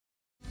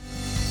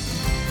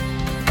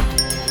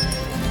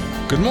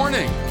Good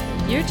morning.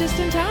 You're just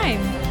in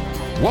time.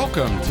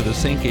 Welcome to the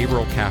St.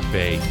 Gabriel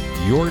Café,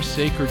 your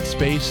sacred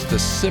space to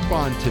sip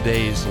on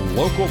today's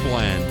local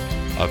blend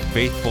of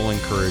faithful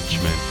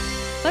encouragement.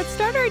 Let's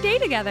start our day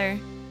together.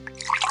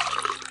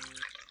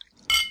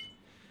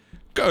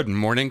 Good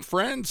morning,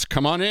 friends.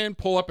 Come on in,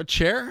 pull up a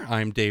chair.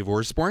 I'm Dave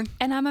Orsborn.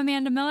 And I'm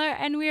Amanda Miller,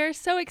 and we are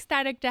so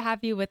ecstatic to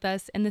have you with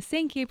us in the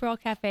St. Gabriel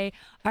Café,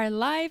 our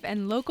live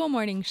and local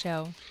morning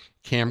show.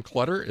 Cam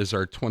Clutter is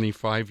our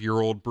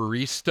 25-year-old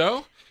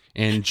barista.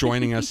 And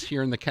joining us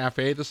here in the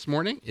cafe this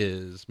morning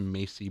is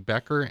Macy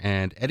Becker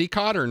and Eddie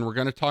Cotter. And we're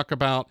going to talk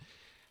about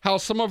how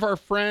some of our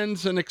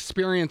friends and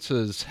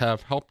experiences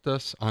have helped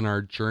us on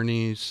our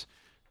journeys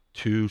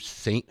to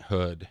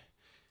sainthood.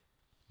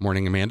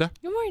 Morning, Amanda.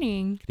 Good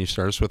morning. Can you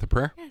start us with a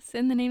prayer? Yes,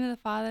 in the name of the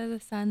Father, the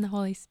Son, the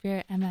Holy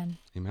Spirit. Amen.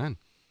 Amen.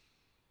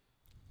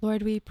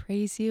 Lord, we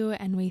praise you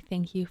and we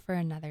thank you for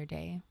another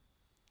day.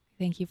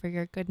 Thank you for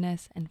your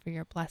goodness and for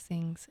your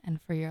blessings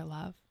and for your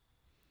love.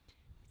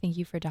 Thank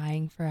you for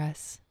dying for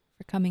us,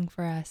 for coming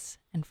for us,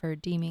 and for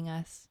redeeming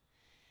us.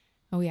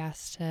 And we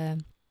ask to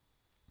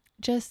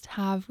just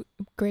have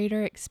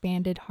greater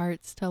expanded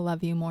hearts to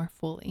love you more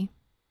fully.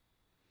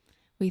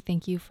 We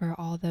thank you for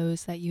all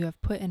those that you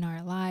have put in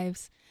our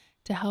lives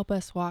to help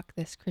us walk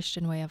this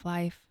Christian way of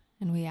life.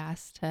 And we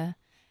ask to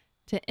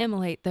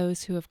emulate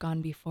those who have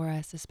gone before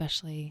us,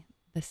 especially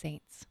the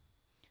saints.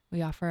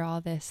 We offer all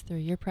this through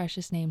your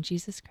precious name,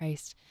 Jesus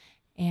Christ,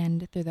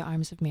 and through the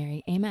arms of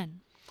Mary.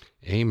 Amen.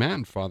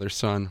 Amen. Father,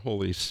 Son,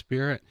 Holy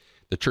Spirit.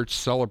 The church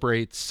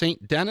celebrates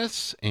St.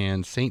 Dennis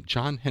and St.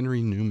 John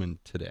Henry Newman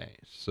today.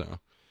 So,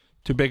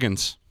 two big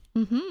uns.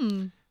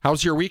 Mm-hmm.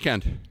 How's your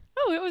weekend?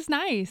 Oh, it was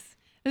nice.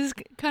 This is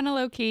kind of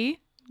low key.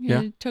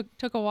 Yeah.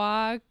 Took a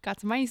walk, got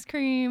some ice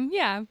cream.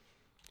 Yeah.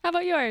 How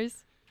about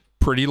yours?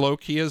 Pretty low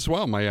key as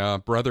well. My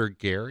brother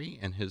Gary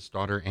and his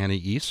daughter Anna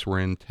East were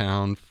in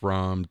town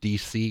from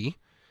D.C.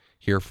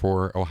 here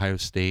for Ohio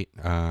State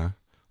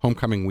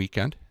homecoming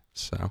weekend.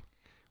 So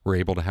we're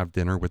able to have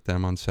dinner with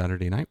them on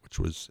Saturday night, which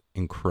was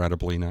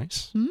incredibly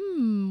nice.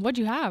 What'd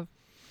you have?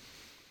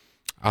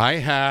 I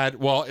had,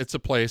 well, it's a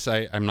place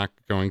I'm not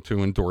going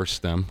to endorse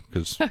them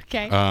because,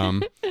 Okay.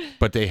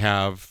 but they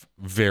have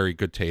very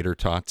good tater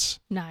tots.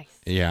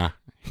 Nice. Yeah.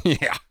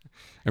 Yeah.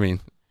 I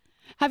mean,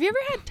 Have you ever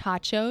had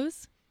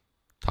tachos?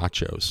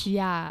 tachos.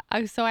 Yeah.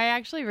 So I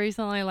actually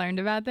recently learned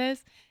about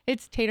this.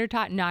 It's tater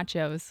tot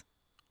nachos.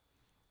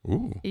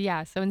 Ooh,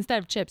 Yeah. So instead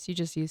of chips, you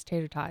just use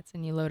tater tots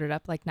and you load it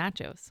up like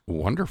nachos.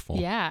 wonderful.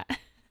 Yeah.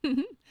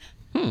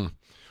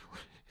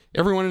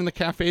 Everyone in the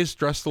cafe is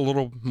dressed a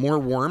little more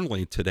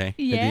warmly today.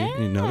 Yeah. Have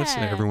you noticed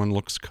that everyone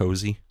looks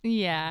cozy?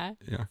 Yeah.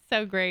 Yeah.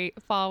 So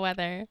great. Fall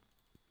weather.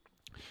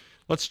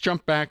 Let's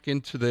jump back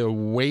into the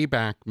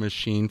Wayback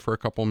Machine for a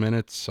couple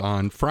minutes.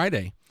 On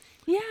Friday,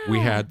 Yeah.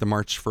 we had the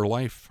March for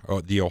Life,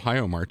 the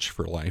Ohio March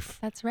for Life.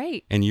 That's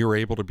right. And you were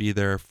able to be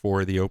there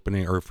for the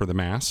opening or for the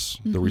Mass,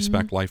 the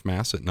Respect Life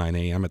Mass at 9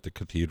 a.m. at the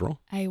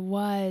cathedral. I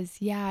was.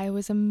 Yeah. It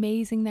was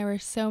amazing. There were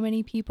so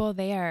many people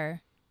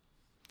there.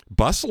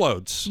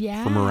 Busloads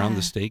from around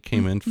the state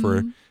came in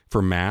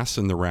for Mass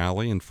and the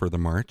rally and for the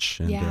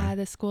march. And, yeah.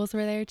 The schools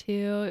were there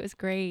too. It was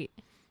great.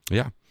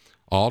 Yeah.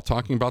 All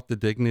talking about the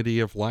dignity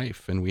of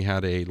life. And we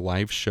had a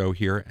live show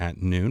here at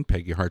noon.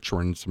 Peggy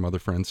Hartshorn and some other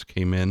friends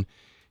came in,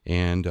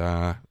 and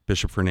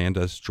Bishop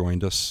Fernandez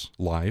joined us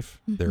live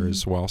there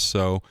as well.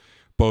 So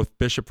both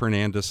Bishop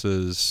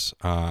Fernandez's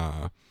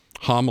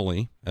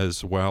homily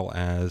as well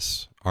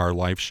as our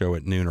live show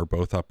at noon are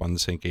both up on the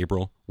St.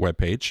 Gabriel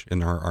webpage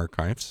in our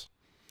archives.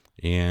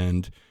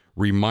 And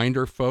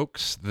reminder,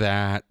 folks,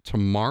 that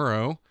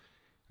tomorrow,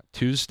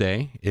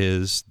 Tuesday,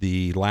 is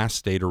the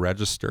last day to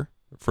register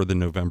for the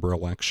November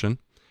election.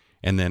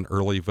 And then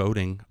early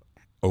voting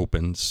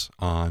opens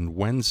on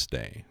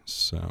Wednesday.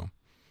 So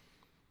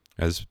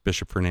as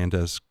Bishop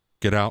Fernandez,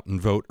 get out and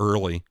vote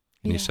early.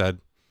 And he said,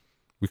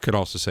 we could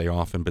also say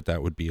often, but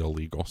that would be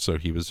illegal. So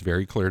he was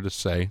very clear to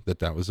say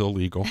that was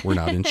illegal. We're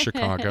not in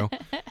Chicago.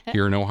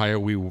 Here in Ohio,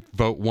 we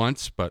vote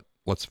once, but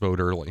let's vote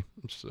early.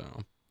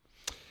 So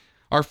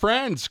our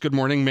friends, good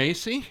morning,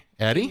 Macy,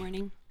 Eddie. Good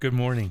morning. Good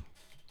morning.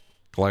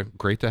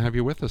 Great to have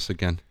you with us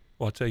again.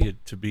 Well, I'll tell you,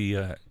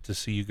 to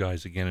see you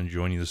guys again and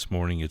join you this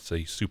morning, it's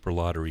a super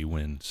lottery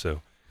win.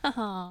 So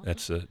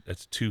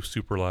that's two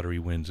super lottery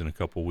wins in a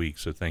couple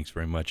weeks. So thanks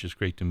very much. It's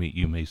great to meet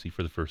you, Macy,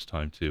 for the first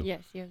time too.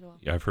 Yes, you as well.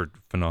 Yeah, I've heard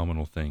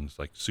phenomenal things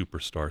like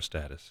superstar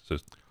status. So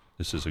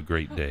this is a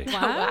great day.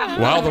 Wow.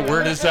 Well, the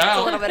word is A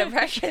out. little bit of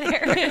pressure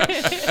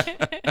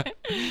there.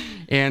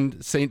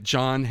 And St.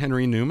 John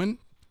Henry Newman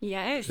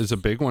Yes. is a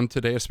big one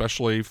today,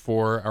 especially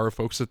for our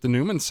folks at the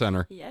Newman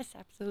Center. Yes,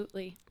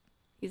 absolutely.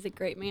 He's a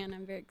great man.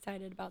 I'm very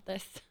excited about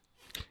this.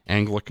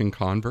 Anglican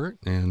convert,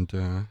 and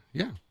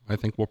I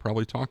think we'll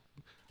probably talk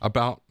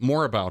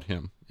more about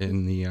him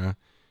in the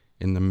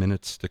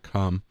minutes to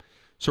come.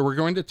 So we're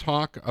going to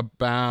talk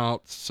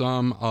about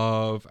some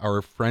of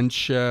our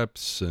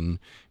friendships and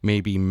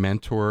maybe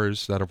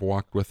mentors that have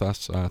walked with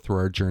us through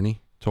our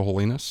journey to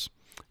holiness,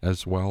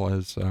 as well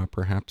as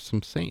perhaps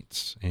some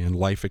saints and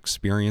life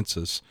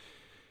experiences.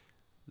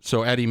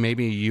 So, Eddie,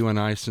 maybe you and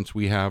I, since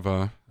we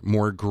have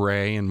more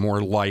gray and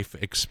more life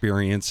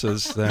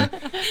experiences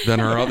than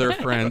our other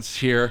friends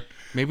here,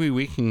 maybe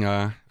we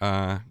can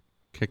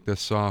kick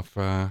this off.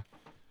 How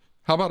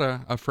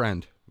about a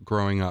friend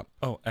growing up?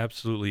 Oh,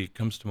 absolutely. It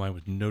comes to mind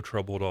with no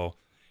trouble at all.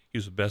 He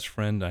was the best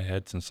friend I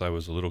had since I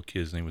was a little kid.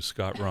 His name was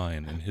Scott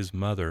Ryan, and his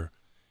mother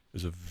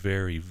was a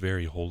very,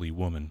 very holy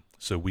woman.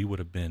 So we would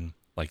have been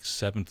like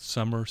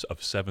summers of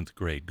 7th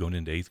grade, going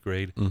into 8th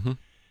grade. Mm-hmm.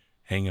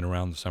 Hanging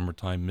around the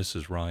summertime.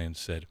 Mrs. Ryan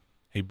said,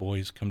 "Hey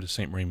boys, come to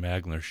St. Mary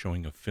Magdalene. They're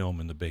showing a film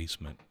in the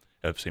basement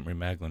of St. Mary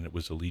Magdalene. It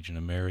was the Legion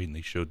of Mary, and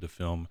they showed the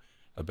film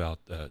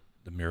about the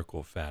miracle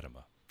of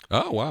Fatima."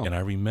 Oh, wow. And I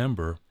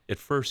remember at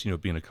first,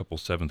 being a couple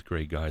 7th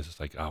grade guys, it's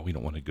like, oh, we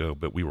don't want to go,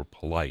 but we were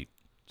polite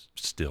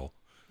still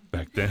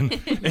back then.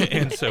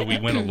 And so we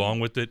went along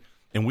with it,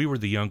 and we were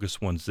the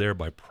youngest ones there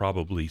by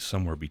probably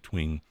somewhere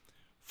between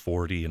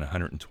 40 and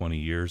 120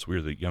 years. We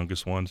were the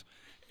youngest ones.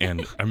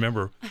 And I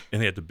remember,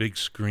 and they had the big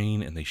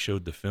screen, and they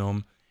showed the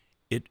film.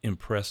 It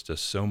impressed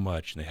us so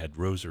much, and they had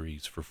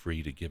rosaries for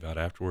free to give out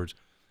afterwards,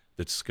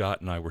 that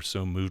Scott and I were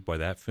so moved by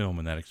that film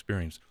and that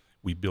experience,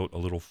 we built a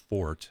little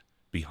fort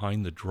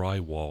behind the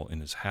drywall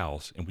in his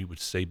house, and we would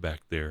stay back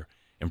there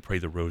and pray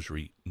the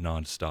rosary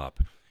nonstop.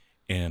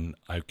 And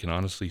I can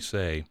honestly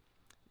say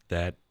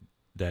that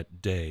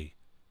that day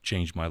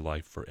changed my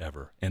life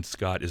forever. And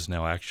Scott is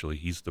now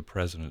he's the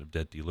president of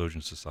Dead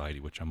Theologian Society,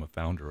 which I'm a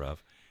founder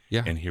of.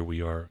 Yeah. And here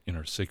we are in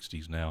our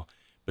 60s now.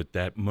 But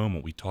that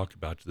moment we talk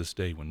about to this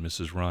day when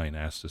Mrs. Ryan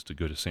asked us to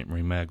go to St.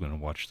 Mary Magdalene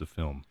and watch the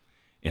film,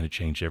 and it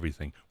changed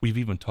everything. We've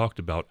even talked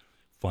about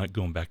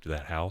going back to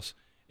that house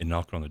and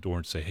knocking on the door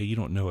and say, "Hey, you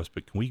don't know us,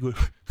 but can we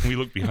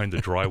look behind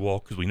the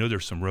drywall? Because we know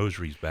there's some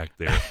rosaries back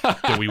there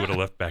that we would have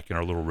left back in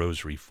our little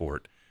rosary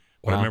fort."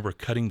 But Wow. I remember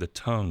cutting the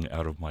tongue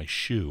out of my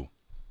shoe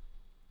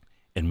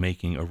and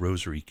making a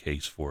rosary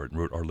case for it and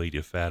wrote Our Lady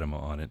of Fatima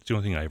on it. It's the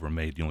only thing I ever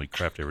made, the only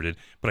craft I ever did,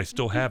 but I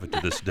still have it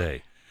to this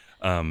day.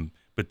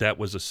 But that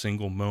was a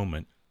single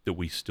moment that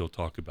we still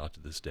talk about to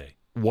this day.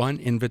 One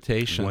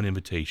invitation. One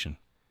invitation.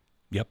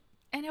 Yep.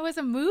 And it was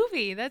a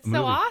movie. That's A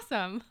movie. so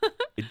awesome.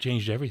 It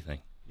changed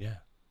everything. Yeah.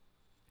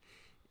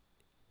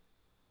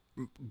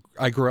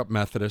 I grew up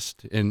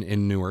Methodist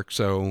in Newark,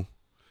 so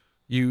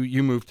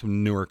you moved to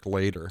Newark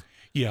later.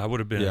 Yeah, I would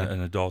have been Yeah. an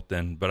adult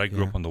then, but I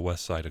grew Yeah. up on the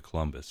west side of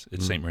Columbus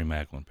at St. Mary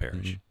Magdalene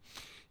Parish.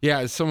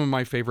 Yeah, some of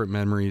my favorite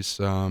memories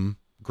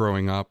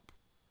growing up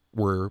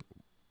was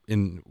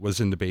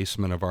in the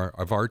basement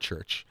of our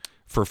church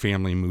for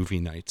family movie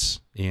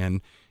nights,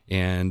 and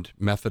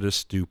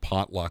Methodists do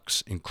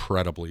potlucks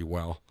incredibly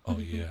well. Oh,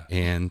 yeah.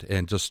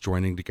 and just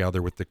joining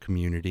together with the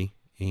community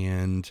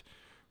and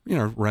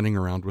running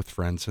around with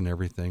friends and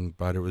everything.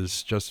 But it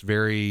was just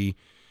very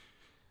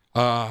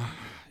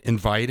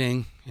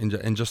inviting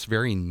and just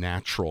very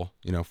natural,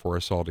 for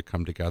us all to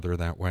come together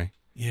that way.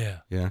 Yeah.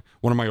 Yeah.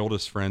 One of my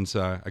oldest friends,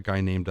 a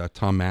guy named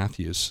Tom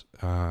Matthews,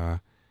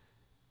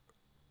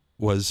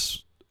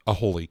 was a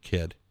holy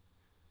kid,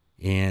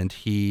 and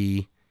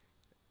he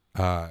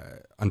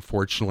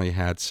unfortunately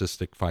had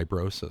cystic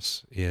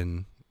fibrosis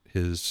in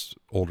his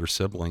older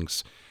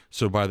siblings.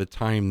 So by the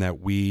time that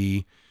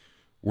we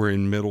were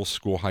in middle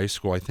school, high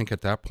school, I think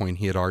at that point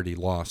he had already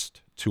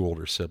lost 2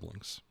 older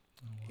siblings.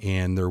 Oh, wow.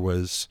 And there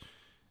was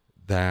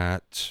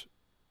that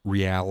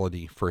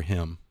reality for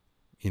him,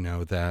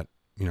 that,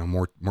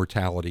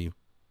 mortality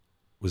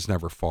was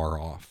never far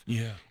off.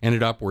 Yeah.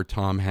 Ended up where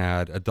Tom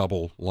had a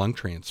double lung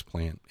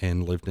transplant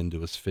and lived into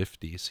his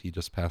 50s. He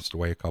just passed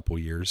away a couple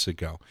years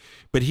ago.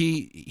 But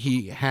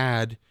he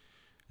had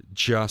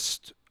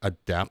just a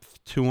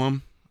depth to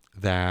him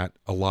that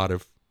a lot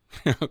of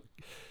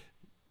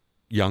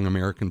young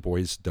American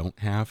boys don't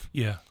have.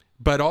 Yeah.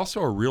 But also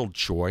a real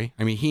joy.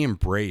 I mean, he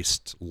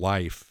embraced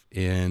life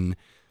in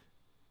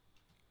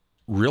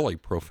really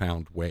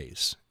profound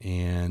ways.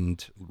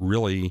 And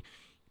really,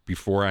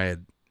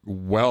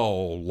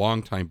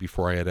 long time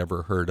before I had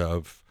ever heard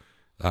of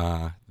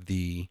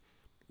the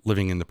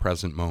living in the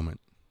present moment.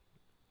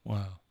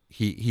 Wow.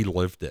 He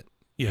lived it.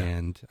 Yeah.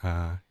 And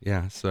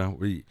so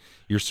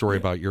your story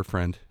about your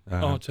friend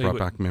I'll tell you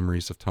brought back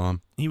memories of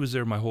Tom. He was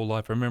there my whole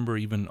life. I remember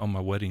even on my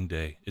wedding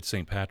day at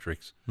St.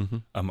 Patrick's,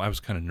 Mm-hmm. I was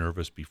kind of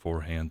nervous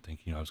beforehand,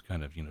 thinking I was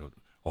kind of,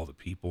 all the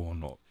people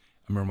and all.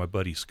 I remember my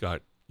buddy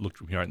Scott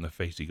looked me right in the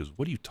face. He goes,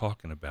 "What are you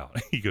talking about?"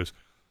 He goes,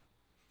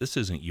 "This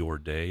isn't your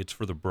day. It's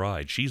for the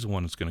bride. She's the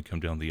one that's going to come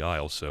down the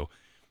aisle. So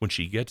when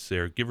she gets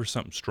there, give her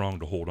something strong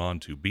to hold on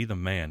to. Be the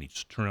man." He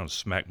just turned around and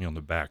smacked me on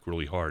the back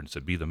really hard and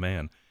said, "Be the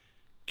man."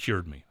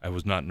 Cured me. I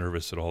was not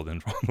nervous at all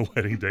then on the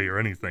wedding day or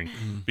anything,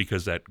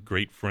 because that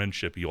great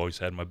friendship, he always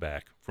had my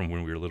back from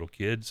when we were little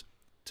kids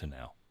to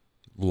now.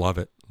 Love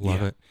it.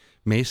 Love it.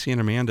 Macy and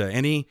Amanda,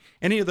 any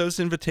of those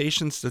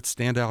invitations that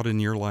stand out in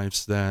your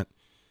lives that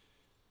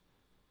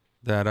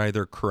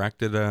either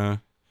corrected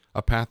a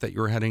path that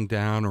you were heading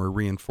down or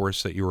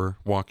reinforced that you were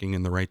walking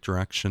in the right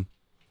direction?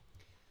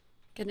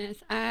 Goodness,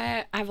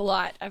 I have a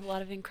lot. I have a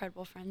lot of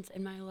incredible friends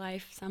in my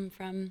life, some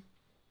from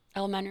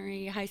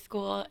elementary, high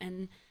school,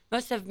 and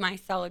most of my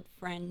solid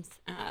friends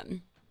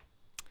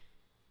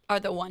are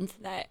the ones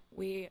that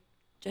we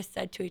just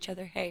said to each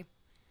other, hey,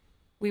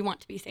 we want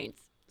to be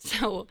saints.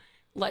 So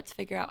let's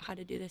figure out how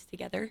to do this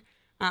together.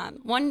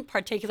 One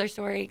particular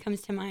story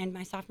comes to mind.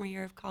 My sophomore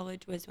year of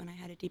college was when I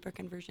had a deeper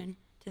conversion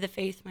to the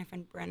faith. My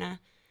friend Brenna,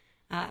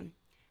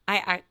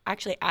 I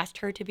actually asked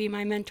her to be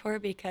my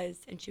mentor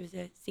and she was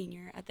a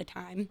senior at the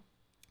time,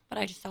 but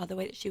I just saw the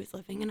way that she was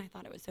living and I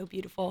thought it was so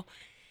beautiful.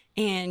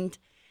 And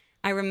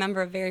I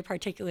remember very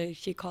particularly,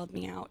 she called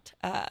me out.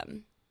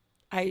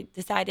 I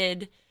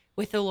decided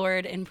with the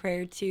Lord in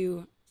prayer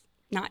to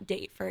not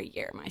date for a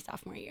year, my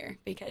sophomore year,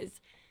 because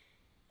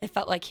it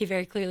felt like he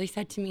very clearly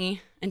said to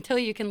me, until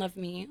you can love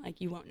me, like,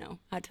 you won't know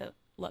how to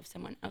love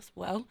someone else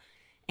well.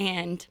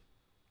 And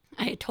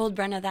I had told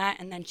Brenna that,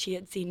 and then she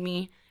had seen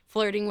me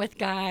flirting with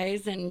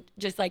guys and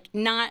just like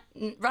not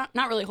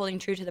really holding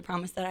true to the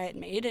promise that I had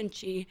made. And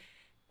she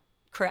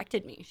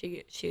corrected me.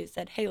 She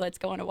said, hey, let's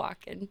go on a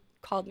walk, and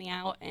called me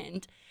out.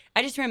 And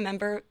I just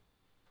remember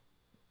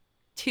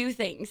two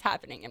things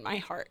happening in my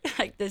heart,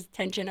 like this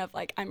tension of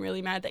like, I'm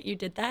really mad that you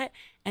did that.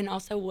 And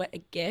also what a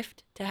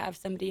gift to have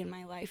somebody in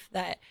my life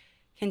that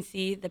can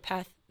see the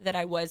path that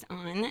I was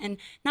on. And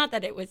not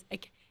that it was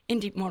like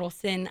in deep mortal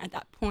sin at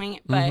that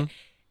point,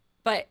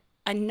 but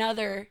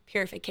another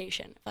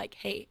purification. Like,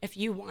 hey, if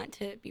you want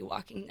to be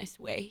walking this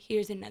way,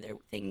 here's another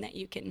thing that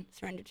you can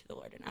surrender to the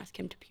Lord and ask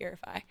him to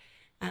purify.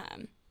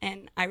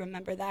 And I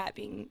remember that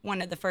being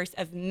one of the first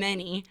of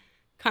many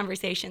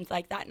conversations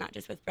like that, not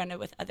just with Brenda,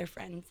 with other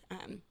friends.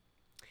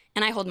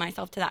 And I hold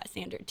myself to that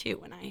standard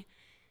too.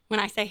 When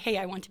I say, hey,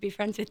 I want to be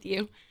friends with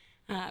you,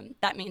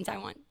 that means I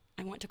want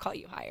to call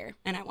you higher,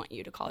 and I want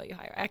you to call you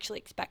higher. I actually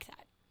expect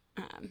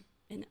that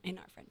in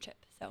our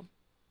friendship. So,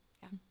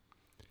 yeah.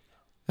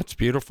 That's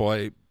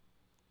beautiful.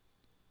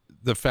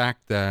 The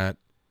fact that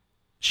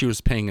she was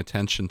paying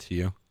attention to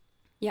you.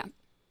 Yeah.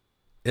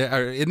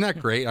 Isn't that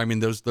great? I mean,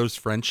 those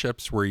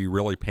friendships where you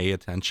really pay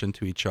attention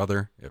to each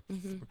other,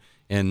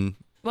 and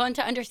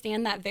to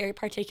understand that very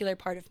particular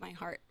part of my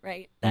heart,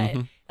 right? That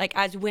like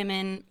as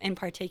women in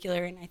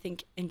particular, and I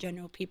think in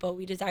general people,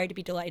 we desire to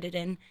be delighted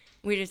in,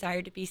 we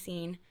desire to be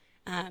seen,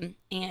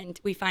 and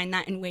we find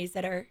that in ways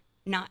that are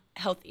not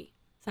healthy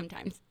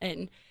sometimes.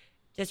 And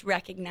just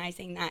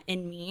recognizing that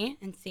in me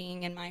and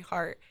seeing in my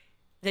heart,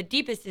 the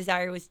deepest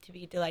desire was to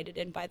be delighted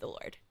in by the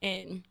Lord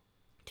and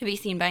to be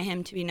seen by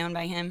him, to be known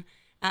by him.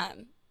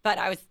 But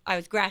I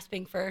was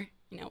grasping for,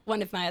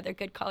 one of my other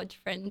good college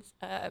friends,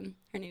 her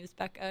name is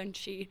Becca, and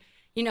she,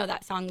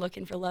 that song,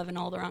 Looking for Love in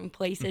All the Wrong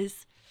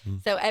Places.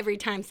 So every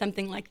time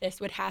something like this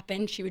would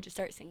happen, she would just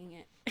start singing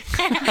it.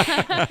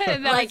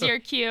 That was your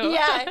cue.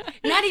 Yeah,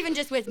 not even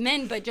just with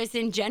men, but just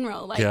in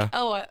general. Like,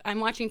 oh,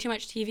 I'm watching too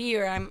much TV,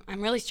 or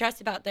I'm really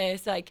stressed about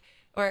this, like,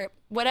 or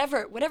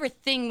whatever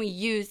thing we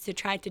use to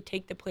try to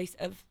take the place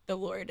of the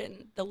Lord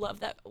and the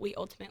love that we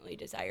ultimately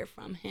desire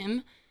from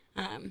him.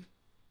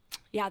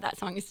 That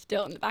song is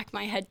still in the back of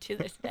my head to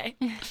this day.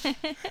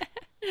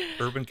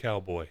 Urban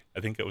Cowboy.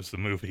 I think that was the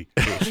movie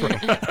it was from,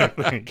 I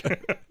think.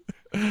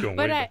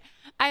 But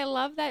I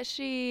love that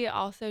she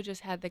also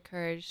just had the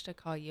courage to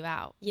call you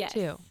out,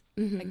 too.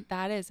 Like,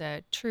 that is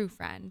a true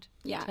friend.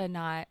 Yeah. To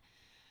not,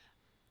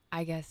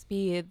 I guess,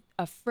 be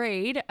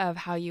afraid of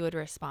how you would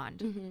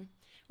respond.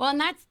 Well,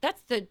 and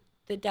that's the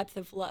depth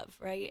of love,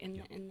 right?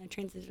 And the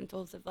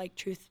transcendentals of like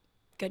truth,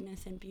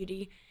 goodness, and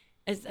beauty,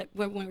 is that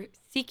when we're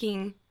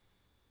seeking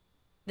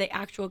the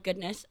actual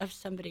goodness of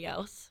somebody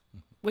else,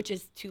 which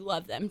is to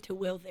love them, to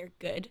will their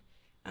good,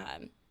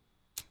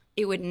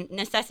 it would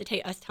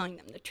necessitate us telling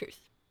them the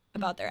truth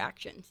about their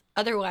actions.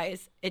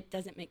 Otherwise, it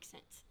doesn't make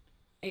sense.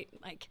 Right?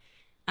 Like,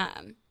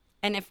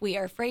 and if we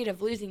are afraid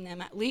of losing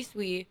them, at least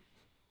we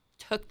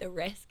took the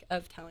risk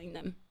of telling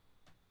them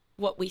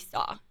what we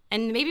saw.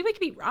 And maybe we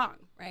could be wrong,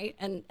 right?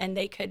 And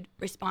they could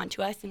respond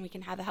to us, and we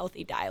can have a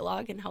healthy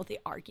dialogue and healthy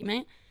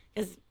argument,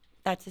 because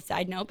that's a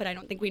side note, but I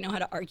don't think we know how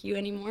to argue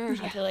anymore, or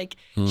how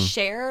to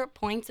share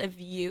points of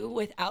view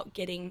without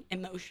getting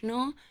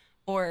emotional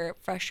or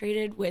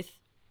frustrated with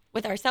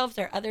ourselves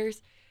or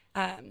others.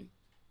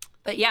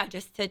 But yeah,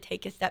 just to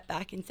take a step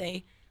back and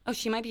say, oh,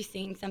 she might be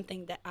seeing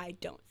something that I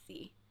don't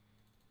see.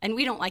 And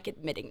we don't like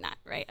admitting that,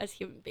 right? As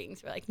human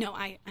beings, we're like, no,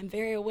 I'm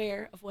very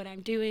aware of what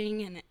I'm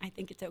doing, and I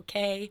think it's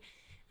okay.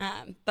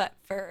 But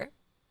for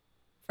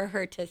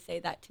her to say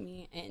that to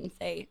me and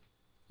say,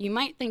 you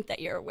might think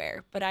that you're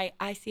aware, but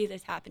I see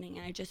this happening,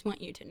 and I just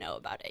want you to know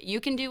about it. You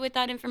can do with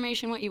that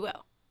information what you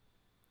will,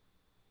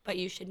 but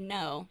you should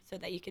know so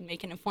that you can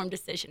make an informed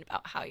decision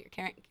about how you're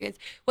caring. Because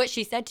what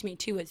she said to me,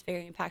 too, was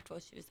very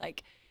impactful. She was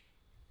like,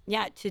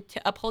 yeah, to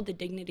uphold the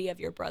dignity of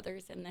your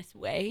brothers in this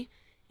way,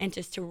 and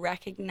just to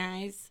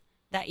recognize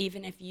that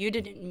even if you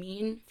didn't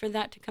mean for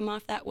that to come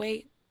off that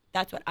way,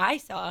 that's what I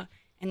saw,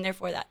 and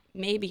therefore that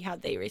may be how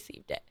they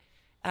received it.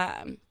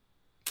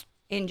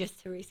 And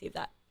just to receive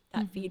that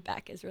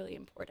feedback is really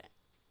important.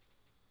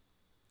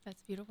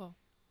 That's beautiful.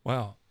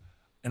 Wow.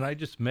 And I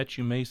just met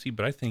you, Macy,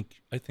 but I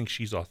think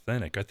she's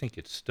authentic. I think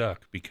it's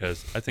stuck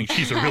because I think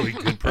she's a really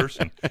good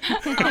person.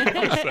 So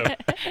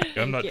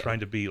I'm not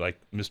trying to be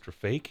like Mr.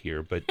 Fake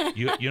here, but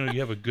you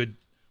have a good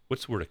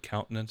what's the word, a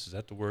countenance? Is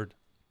that the word?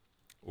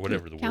 Or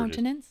whatever the word is.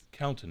 Countenance?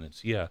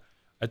 Countenance, yeah.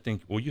 I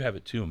think, well, you have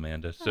it too,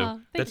 Amanda. So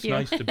Thank that's you.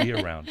 nice to be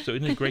around. So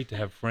isn't it great to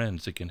have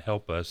friends that can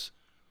help us,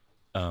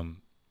 want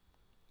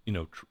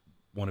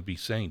to be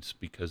saints?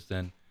 Because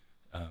then,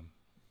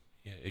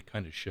 it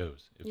kind of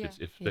shows.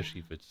 Especially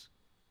if it's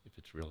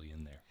really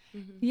in there.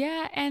 Mm-hmm.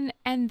 Yeah,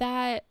 and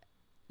that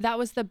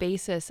was the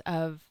basis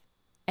of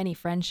any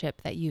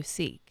friendship that you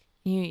seek.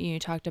 You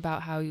talked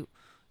about how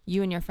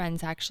you and your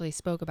friends actually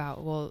spoke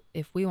about, well,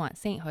 if we want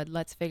sainthood,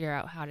 let's figure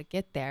out how to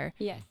get there.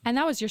 Yes. And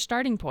that was your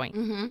starting point.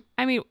 Mm-hmm.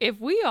 I mean,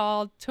 if we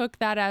all took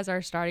that as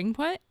our starting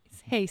point,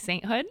 hey,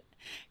 sainthood,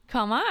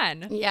 come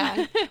on.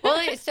 Yeah. Well,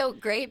 it's so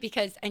great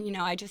because, and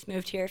I just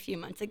moved here a few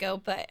months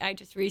ago, but I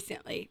just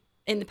recently,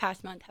 in the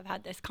past month, have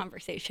had this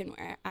conversation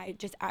where I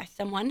just asked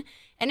someone,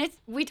 and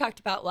we talked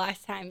about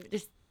last time,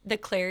 just the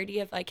clarity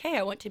of like, hey,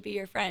 I want to be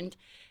your friend.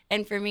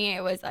 And for me,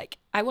 it was like,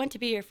 I want to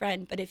be your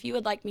friend, but if you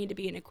would like me to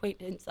be an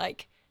acquaintance,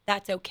 like,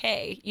 that's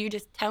okay. You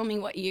just tell me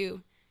what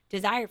you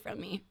desire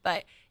from me.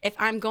 But if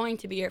I'm going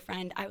to be your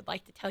friend, I would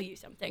like to tell you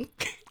something.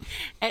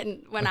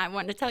 And when I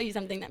want to tell you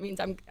something, that means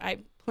I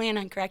plan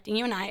on correcting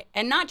you,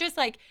 and not just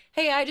like,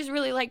 hey, I just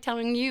really like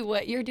telling you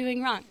what you're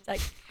doing wrong. It's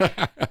like,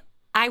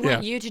 I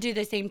want you to do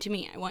the same to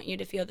me. I want you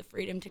to feel the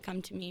freedom to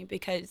come to me,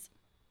 because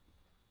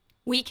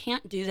we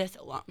can't do this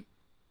alone.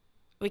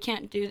 We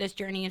can't do this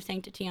journey of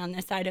sanctity on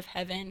this side of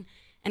heaven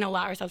and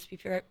allow ourselves to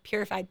be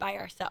purified by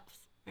ourselves,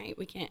 right?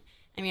 We can't.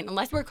 I mean,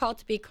 unless we're called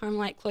to be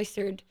Carmelite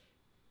cloistered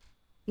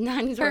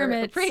nuns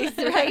or priests,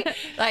 right?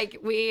 Like,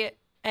 we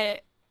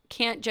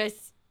can't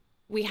just,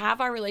 we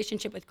have our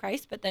relationship with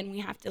Christ, but then we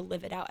have to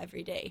live it out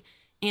every day.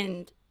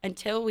 And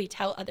until we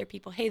tell other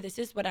people, hey, this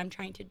is what I'm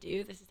trying to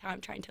do, this is how I'm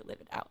trying to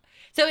live it out.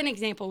 So an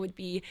example would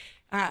be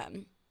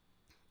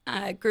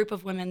a group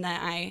of women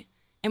that I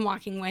am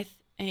walking with,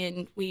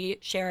 and we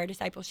share our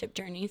discipleship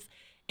journeys.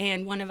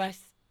 And one of us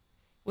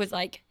was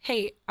like,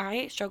 hey,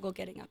 I struggle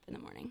getting up in the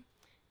morning.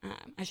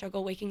 I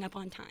struggle waking up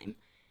on time.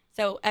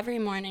 So every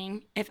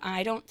morning, if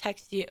I don't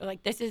text you,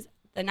 like, this is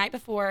the night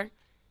before,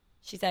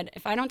 she said,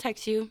 if I don't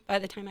text you by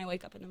the time I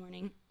wake up in the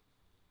morning,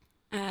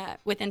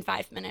 within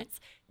 5 minutes,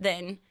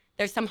 then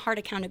there's some hard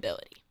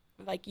accountability.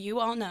 Like,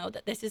 you all know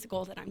that this is a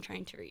goal that I'm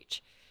trying to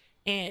reach.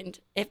 And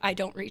if I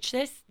don't reach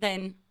this,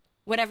 then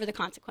whatever the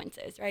consequence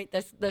is, right?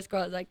 This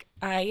girl is like,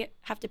 I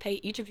have to pay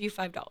each of you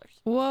 $5.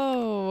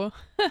 Whoa.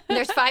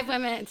 There's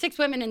 6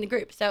 women in the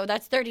group, so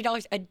that's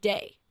 $30 a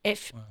day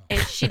if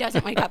she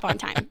doesn't wake up on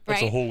time, right?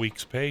 That's a whole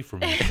week's pay for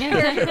me.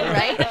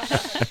 Right?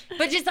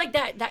 But just like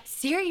that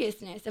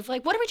seriousness of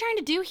like, what are we trying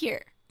to do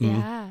here?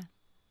 Yeah.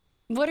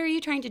 What are you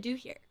trying to do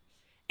here?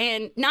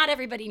 And not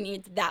everybody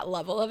needs that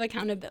level of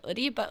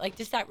accountability, but like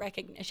just that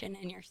recognition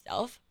in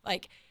yourself.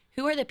 Like,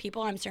 who are the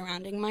people I'm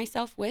surrounding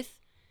myself with?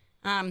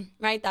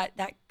 Right?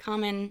 That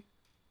common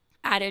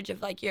adage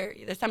of like, you're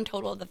the sum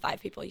total of the 5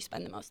 people you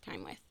spend the most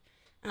time with.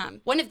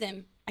 One of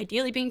them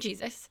ideally being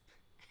Jesus.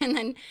 And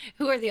then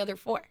who are the other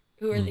 4?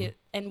 Who are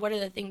and what are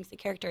the things, the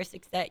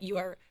characteristics that you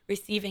are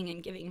receiving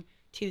and giving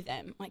to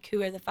them? Like,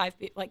 who are the 5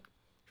 people, like,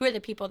 who are the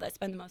people that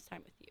spend the most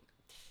time with you?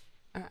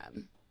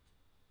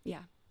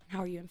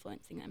 How are you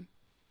influencing them?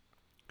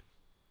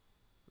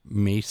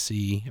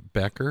 Macy,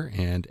 Becker,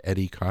 and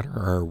Eddie Cotter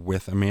are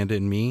with Amanda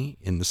and me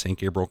in the St.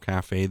 Gabriel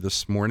Café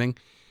this morning.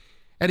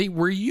 Eddie,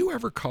 were you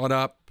ever caught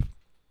up?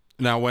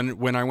 Now,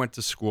 when I went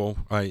to school,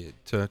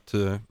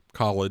 to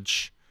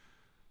college,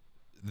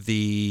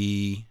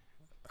 the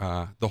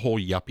whole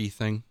yuppie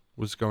thing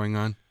was going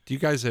on. Do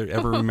you guys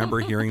ever remember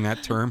hearing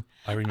that term?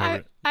 I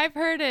remember. I've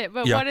heard it,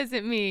 but what does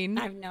it mean?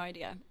 I have no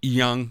idea.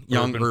 Young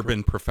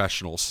urban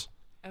professionals.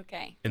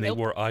 Okay. And they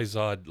wore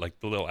Izod, like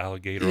the little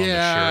alligator on the shirt.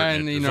 Yeah,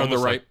 and it you was know, the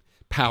almost right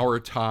power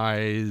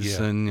ties,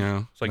 and you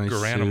know, it's like nice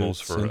Garanimals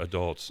suits for and-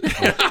 adults.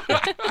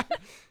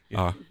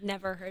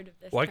 Never heard of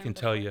this. Well, I term can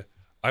tell before. you,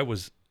 I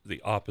was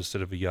the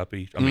opposite of a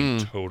yuppie. I mean,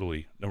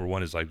 totally. Number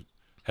one is I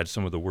had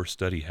some of the worst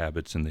study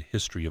habits in the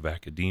history of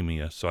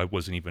academia, so I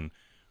wasn't even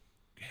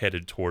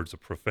headed towards a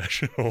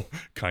professional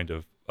kind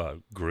of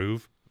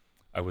groove.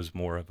 I was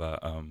more of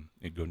a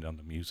going down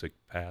the music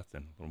path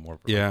and a little more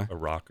of a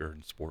rocker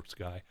and sports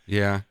guy.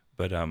 Yeah.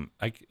 But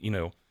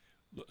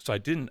so I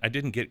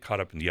didn't get caught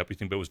up in the yuppie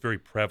thing, but it was very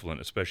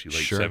prevalent, especially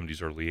late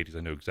 70s, early 80s.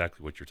 I know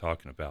exactly what you're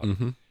talking about.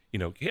 Mm-hmm. You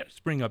know, let's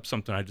bring up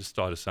something. I just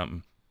thought of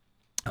something.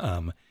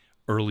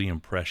 Early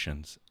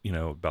impressions, you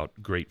know,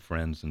 about great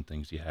friends and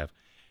things you have.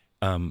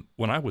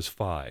 When I was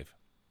 5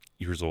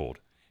 years old,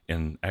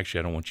 and actually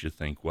I don't want you to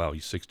think, wow,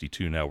 he's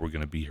 62 now, we're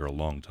going to be here a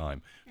long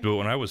time. But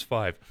when I was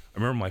 5, I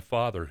remember my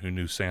father, who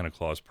knew Santa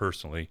Claus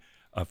personally,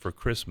 for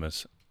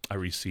Christmas, I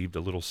received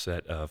a little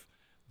set of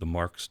the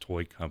Marx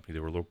Toy Company. They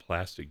were little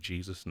plastic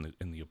Jesus and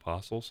the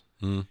Apostles.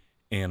 And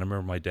I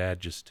remember my dad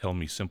just telling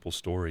me simple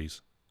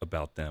stories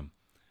about them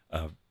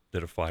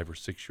that a 5 or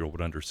 6 year old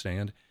would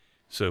understand.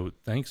 So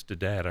thanks to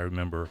Dad, I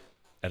remember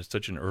at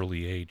such an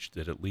early age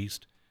that at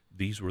least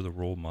these were the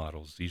role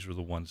models. These were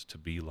the ones to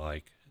be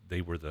like.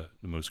 They were the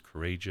most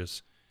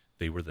courageous.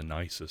 They were the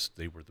nicest.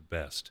 They were the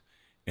best.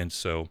 And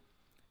so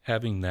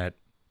having that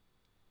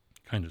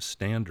kind of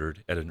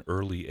standard at an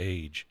early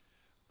age,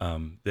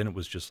 then it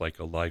was just like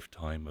a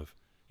lifetime of,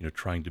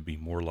 trying to be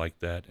more like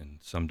that. And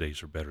some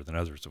days are better than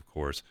others, of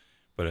course.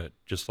 But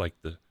just like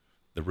the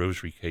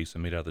rosary case I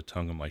made out of the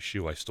tongue of my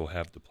shoe, I still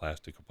have the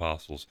plastic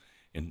apostles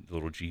and the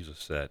little Jesus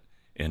set,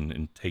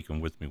 and take them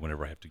with me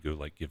whenever I have to go,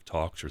 like, give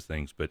talks or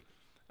things. But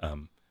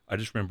I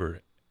just remember,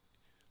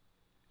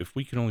 if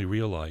we can only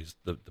realize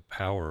the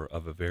power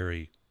of a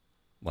very,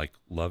 like,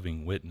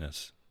 loving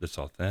witness that's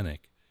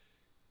authentic,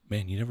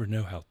 man, you never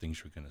know how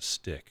things are going to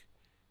stick.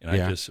 And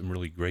Yeah. I just am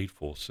really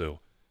grateful. So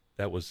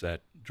that was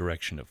that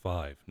direction at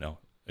 5. Now,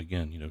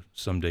 again,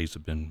 some days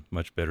have been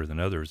much better than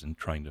others in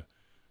trying to,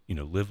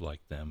 live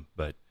like them.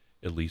 But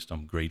at least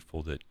I'm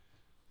grateful that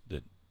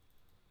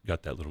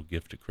got that little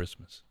gift at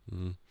Christmas.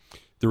 Mm.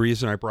 The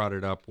reason I brought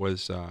it up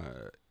was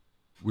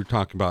we're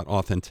talking about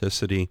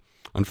authenticity.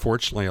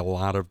 Unfortunately, a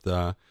lot of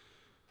the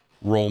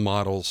role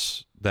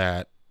models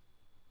that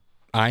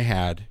I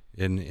had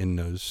in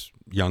those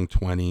young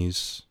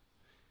 20s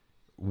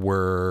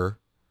were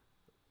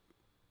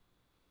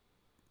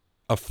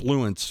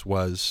affluence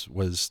was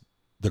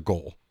the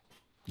goal.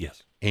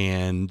 Yes.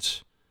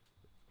 And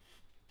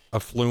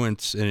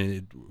affluence, and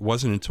it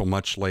wasn't until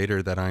much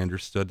later that I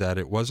understood that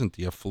it wasn't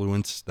the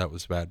affluence that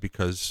was bad,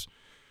 because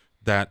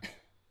that,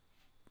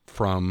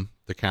 from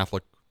the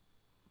Catholic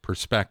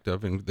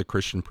perspective and the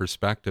Christian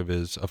perspective,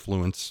 is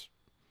affluence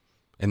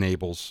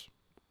enables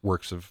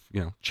works of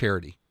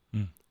charity.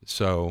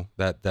 So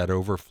that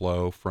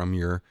overflow from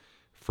your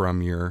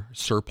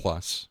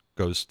surplus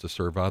goes to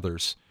serve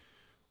others.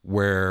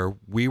 Where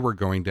we were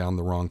going down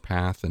the wrong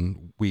path,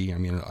 and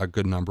a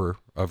good number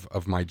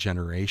of my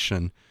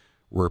generation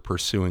were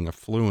pursuing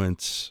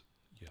affluence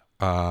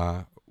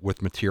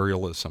with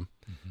materialism.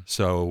 Mm-hmm.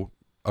 So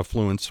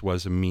affluence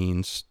was a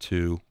means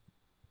to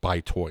buy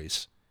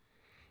toys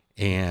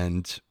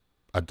and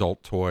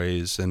adult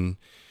toys, and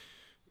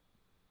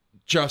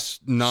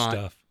just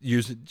not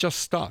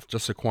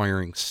just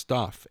acquiring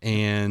stuff.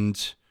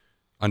 And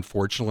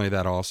unfortunately,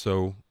 that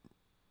also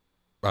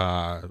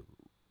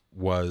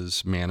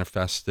was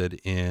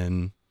manifested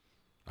in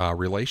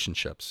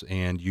relationships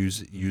and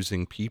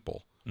using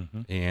people.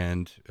 Mm-hmm.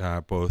 And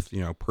both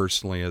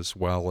personally as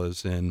well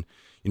as in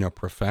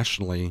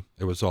professionally,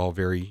 it was all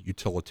very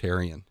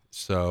utilitarian.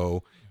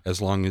 So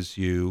as long as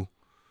you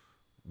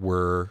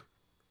were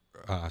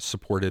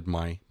supported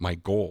my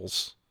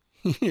goals,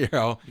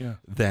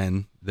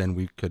 then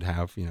we could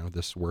have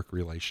this work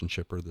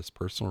relationship or this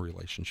personal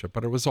relationship.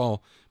 But it was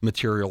all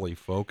materially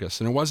focused,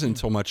 and it wasn't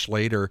until much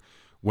later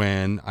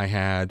when I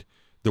had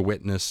the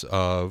witness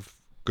of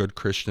good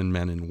Christian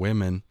men and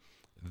women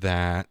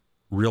that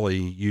really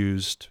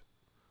used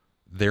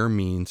their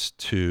means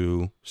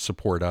to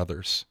support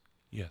others.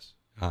 Yes.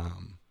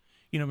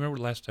 Remember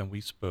last time we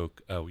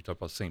spoke, we talked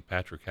about St.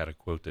 Patrick had a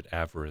quote that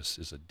avarice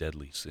is a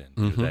deadly sin.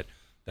 Mm-hmm.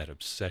 That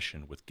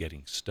obsession with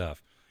getting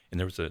stuff. And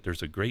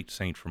there's a great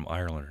saint from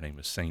Ireland. Her name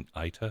is Saint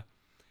Ita,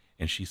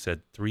 and she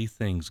said 3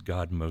 things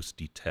God most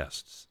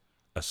detests: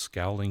 a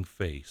scowling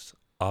face,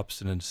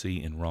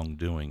 obstinacy in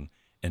wrongdoing,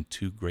 and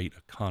too great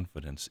a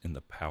confidence in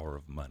the power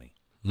of money.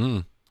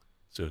 Mm.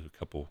 So a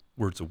couple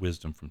words of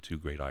wisdom from 2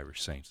 great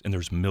Irish saints. And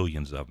there's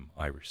millions of them,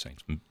 Irish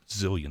saints,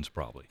 zillions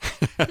probably.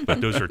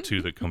 But those are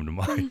 2 that come to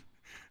mind.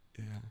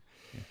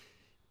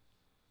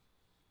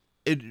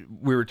 Yeah.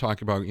 We were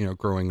talking about,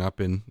 growing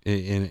up in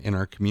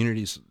our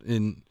communities,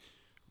 in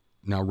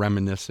now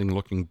reminiscing,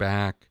 looking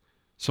back,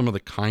 some of the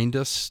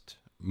kindest,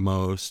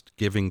 most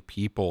giving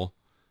people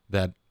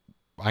that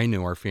I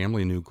knew, our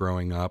family knew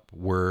growing up,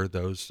 were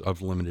those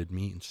of limited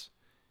means.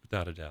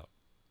 Without a doubt.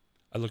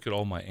 I look at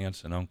all my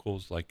aunts and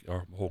uncles, like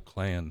our whole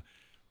clan.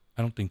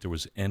 I don't think there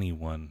was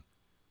anyone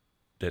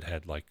that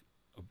had like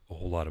a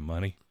whole lot of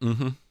money.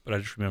 Mm-hmm. But I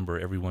just remember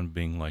everyone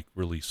being like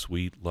really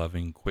sweet,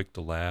 loving, quick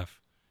to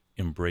laugh,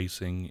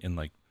 embracing, and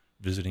like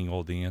visiting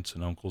all the aunts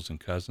and uncles and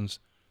cousins.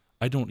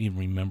 I don't even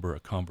remember a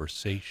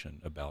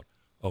conversation about,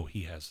 oh,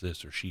 he has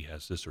this or she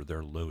has this or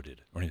they're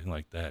loaded or anything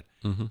like that.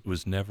 Mm-hmm. It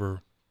was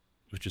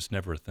just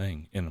never a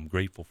thing, and I'm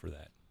grateful for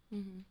that.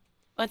 Mm-hmm.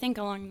 Well, I think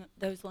along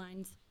those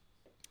lines,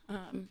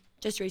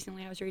 just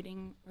recently I was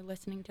reading or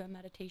listening to a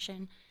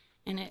meditation,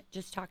 and it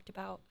just talked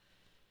about,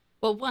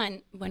 well,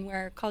 one, when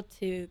we're called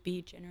to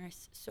be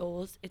generous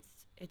souls, it's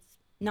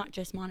not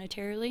just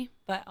monetarily,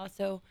 but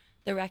also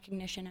the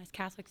recognition as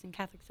Catholics and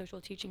Catholic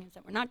social teaching is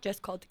that we're not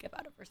just called to give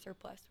out of our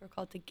surplus. We're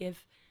called to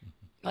give,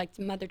 like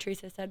Mother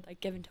Teresa said, like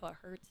give until it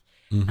hurts.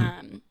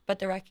 Mm-hmm. But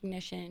the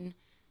recognition,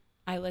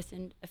 I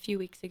listened a few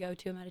weeks ago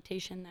to a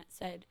meditation that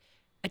said,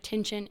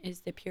 attention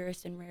is the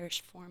purest and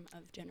rarest form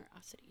of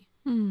generosity.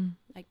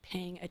 Like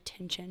paying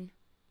attention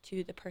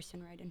to the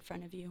person right in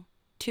front of you,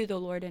 to the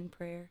Lord in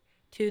prayer,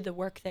 to the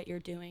work that you're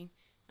doing.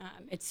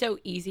 It's so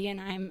easy, and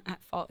I'm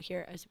at fault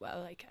here as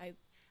well. Like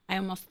I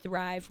almost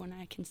thrive when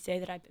I can say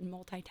that I've been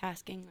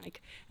multitasking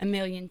like a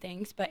million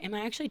things, but am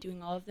I actually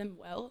doing all of them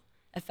well,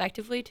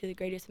 effectively, to the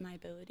greatest of my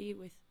ability,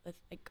 with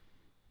like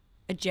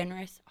a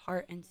generous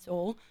heart and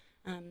soul,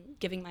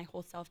 giving my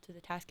whole self to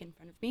the task in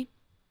front of me?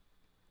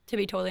 To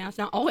be totally honest,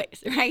 not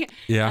always, right?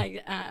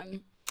 Yeah.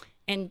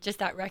 And just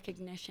that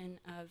recognition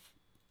of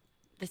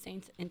the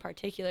saints in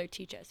particular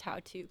teach us how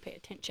to pay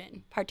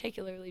attention,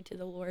 particularly to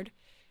the Lord,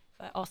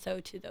 but also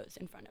to those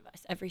in front of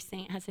us. Every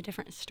saint has a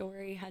different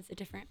story, has a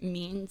different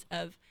means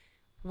of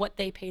what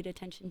they paid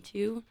attention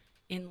to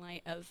in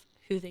light of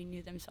who they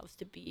knew themselves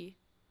to be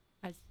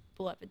as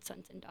beloved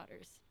sons and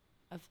daughters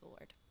of the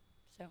Lord.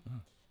 So,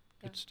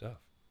 Good stuff.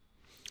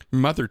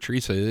 Mother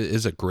Teresa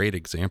is a great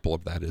example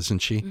of that, isn't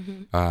she?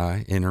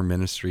 In her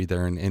ministry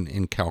there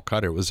in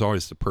Calcutta, it was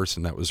always the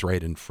person that was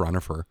right in front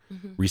of her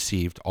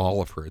received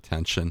all of her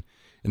attention.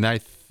 And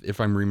if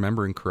I'm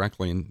remembering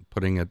correctly and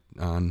putting it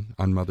on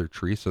Mother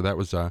Teresa, that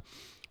was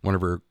one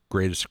of her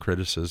greatest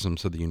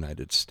criticisms of the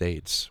United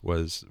States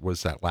was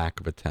that lack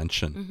of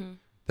attention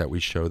that we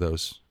show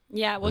those.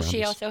 Yeah, well,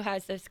 she us. also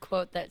has this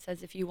quote that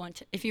says, if you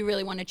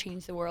really want to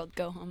change the world,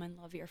 go home and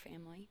love your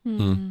family.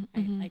 Mm-hmm.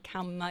 Right? Like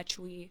how much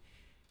we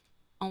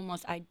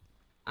almost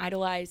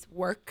idolize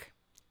work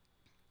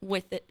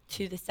with it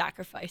to the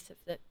sacrifice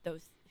of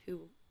those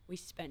who we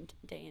spend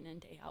day in and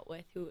day out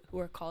with, who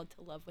are called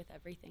to love with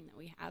everything that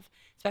we have,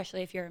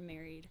 especially if you're a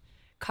married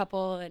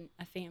couple and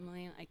a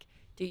family. Like,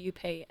 do you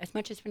pay as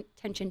much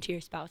attention to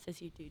your spouse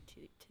as you do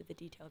to the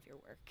detail of your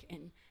work,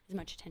 and as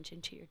much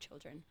attention to your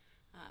children?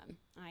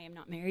 I am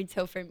not married,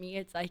 so for me,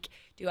 it's like,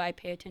 do I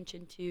pay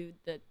attention to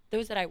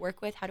those that I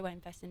work with? How do I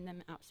invest in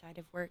them outside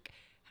of work?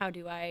 How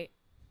do I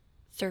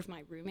serve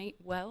my roommate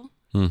well?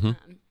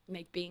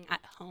 Make being at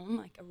home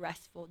like a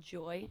restful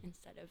joy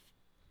instead of,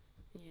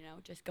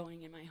 just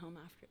going in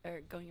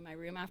my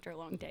room after a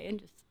long day and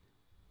just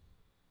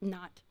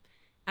not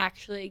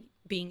actually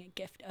being a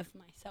gift of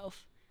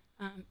myself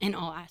in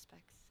all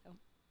aspects. So,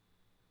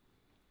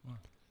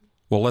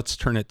 Well, let's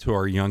turn it to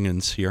our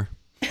youngins here.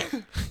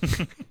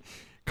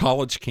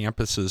 College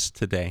campuses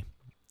today,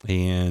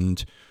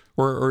 and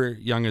or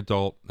young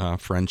adult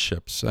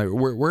friendships.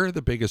 Where are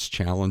the biggest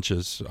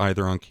challenges,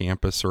 either on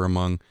campus or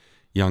among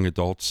young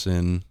adults,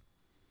 in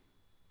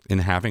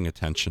having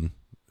attention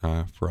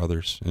for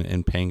others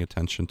and paying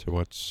attention to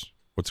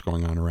what's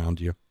going on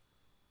around you?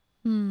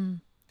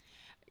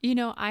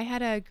 I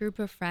had a group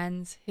of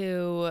friends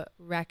who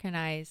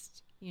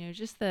recognized,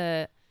 just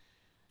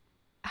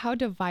how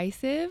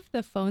divisive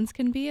the phones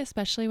can be,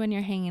 especially when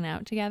you're hanging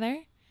out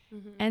together.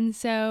 And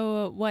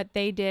so what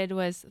they did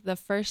was the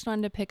first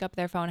one to pick up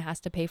their phone has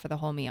to pay for the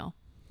whole meal.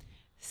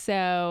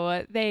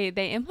 So they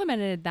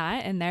implemented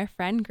that in their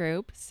friend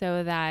group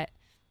so that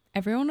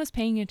everyone was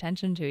paying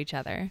attention to each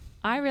other.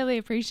 I really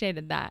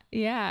appreciated that.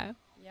 Yeah.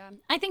 Yeah.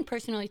 I think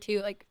personally too,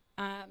 like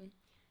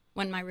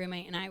when my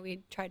roommate and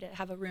we try to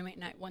have a roommate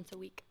night once a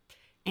week,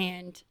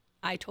 and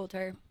I told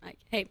her, like,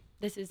 hey,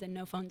 this is a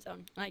no phone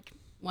zone. Like,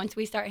 once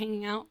we start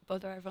hanging out,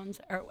 both of our phones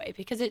are away,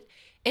 because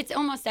it's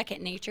almost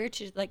second nature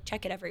to like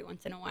check it every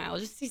once in a while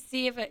just to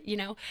see if it,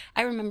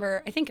 I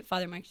remember, I think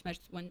Father Mike Schmitz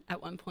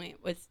at one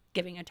point was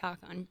giving a talk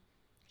on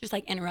just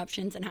like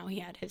interruptions and how he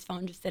had his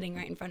phone just sitting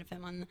right in front of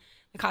him on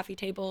the coffee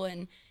table,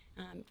 and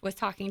was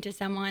talking to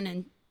someone,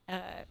 and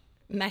a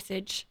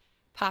message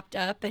popped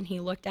up and he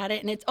looked at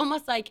it, and it's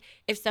almost like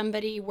if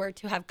somebody were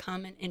to have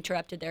come and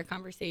interrupted their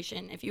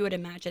conversation, if you would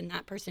imagine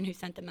that person who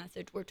sent the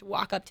message were to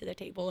walk up to the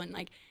table and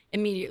like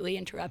immediately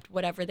interrupt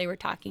whatever they were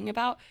talking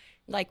about.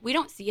 Like, we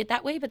don't see it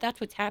that way, but that's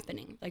what's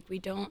happening. Like,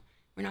 we're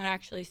not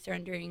actually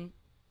surrendering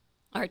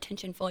our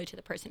attention fully to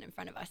the person in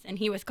front of us. And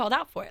he was called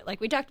out for it,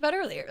 like we talked about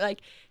earlier. Like,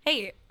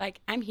 hey,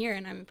 like, I'm here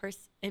and I'm a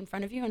person in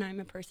front of you, and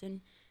I'm a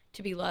person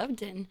to be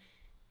loved. And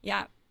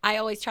yeah, I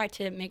always try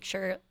to make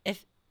sure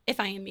if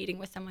I am meeting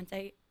with someone,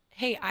 say,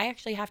 hey, I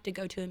actually have to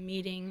go to a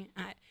meeting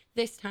at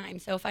this time.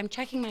 So if I'm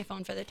checking my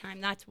phone for the time,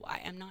 that's why.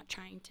 I'm not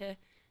trying to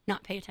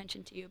not pay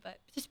attention to you, but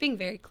just being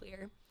very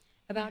clear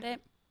about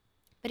it.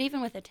 But even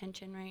with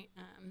attention, right,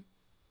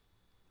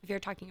 if you're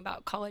talking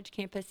about college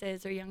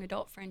campuses or young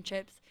adult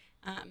friendships,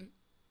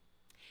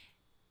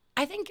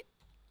 I think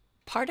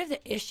part of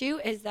the issue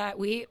is that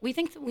we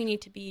think that we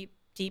need to be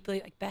deeply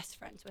like best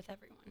friends with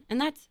everyone.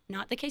 And that's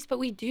not the case, but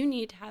we do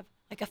need to have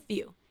like a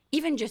few.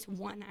 Even just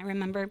one. I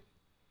remember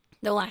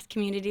the last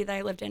community that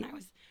I lived in, I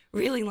was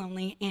really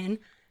lonely, and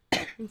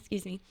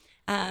excuse me,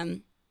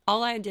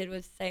 all I did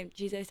was say,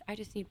 Jesus, I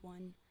just need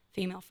one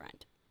female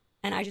friend.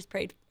 And I just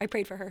prayed. I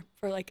prayed for her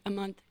for like a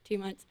month, 2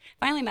 months.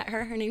 Finally met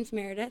her. Her name's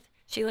Meredith.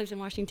 She lives in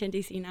Washington,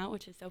 D.C. now,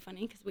 which is so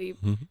funny because we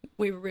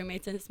were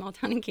roommates in a small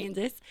town in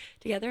Kansas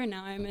together, and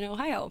now I'm in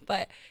Ohio.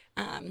 But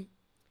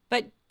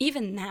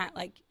even that,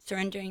 like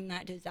surrendering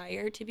that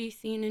desire to be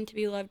seen and to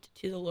be loved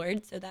to the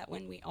Lord, so that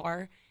when we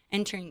are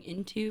entering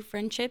into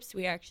friendships,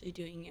 we're actually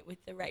doing it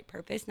with the right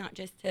purpose, not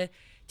just to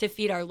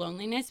feed our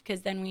loneliness,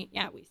 because then we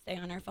stay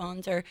on our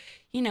phones, or,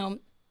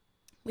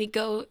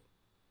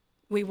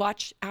 we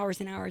watch hours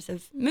and hours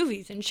of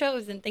movies and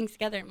shows and things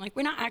together. I'm like,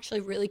 we're not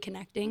actually really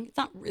connecting. It's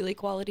not really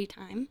quality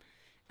time.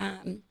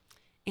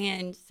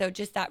 And so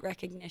just that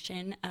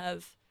recognition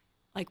of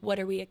like, what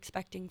are we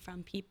expecting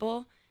from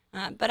people?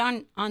 But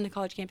on the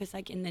college campus,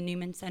 like in the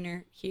Newman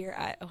Center here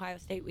at Ohio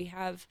State, we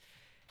have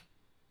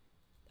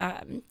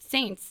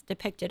saints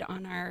depicted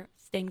on our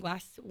stained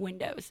glass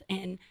windows.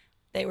 And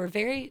they were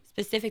very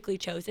specifically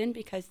chosen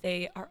because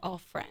they are all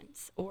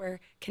friends or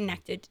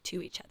connected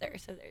to each other.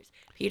 So there's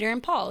Peter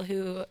and Paul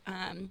who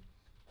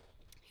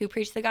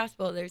preach the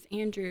gospel. There's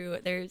Andrew.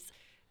 There's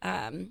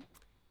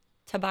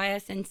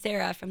Tobias and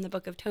Sarah from the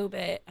book of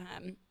Tobit,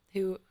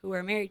 who are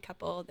a married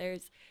couple.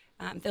 There's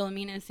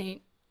Philomena and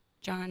St.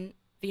 John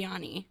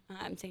Vianney.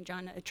 St.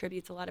 John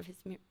attributes a lot of his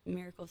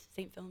miracles to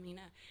St.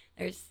 Philomena.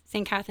 There's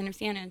St. Catherine of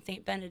Siena and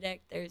St.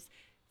 Benedict. There's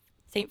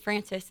St.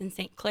 Francis and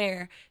St.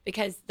 Clare,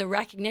 because the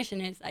recognition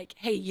is like,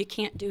 hey, you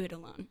can't do it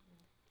alone.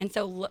 And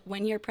so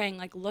when you're praying,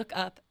 like, look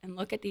up and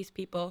look at these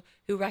people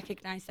who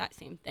recognize that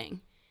same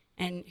thing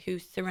and who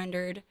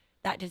surrendered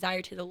that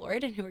desire to the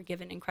Lord and who were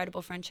given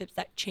incredible friendships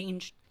that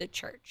changed the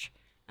church.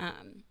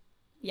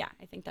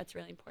 I think that's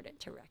really important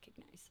to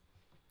recognize.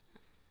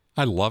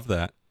 I love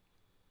that.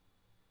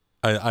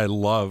 I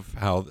love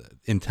how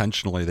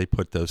intentionally they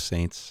put those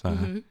saints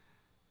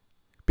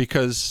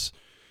because,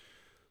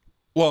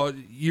 well,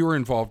 you were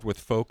involved with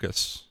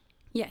Focus.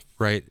 Yes.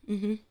 Right?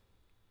 Mm-hmm.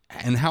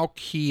 And how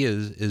key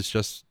is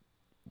just,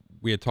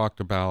 we had talked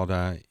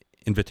about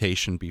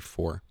invitation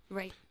before.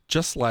 Right.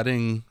 Just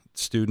letting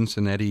students,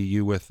 and Eddie,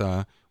 you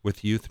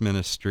with youth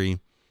ministry,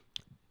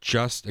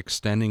 just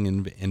extending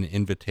an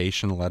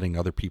invitation, letting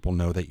other people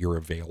know that you're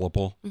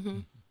available. Mm-hmm.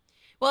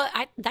 Well,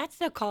 that's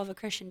the call of a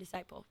Christian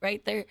disciple,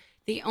 right?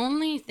 The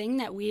only thing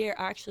that we are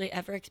actually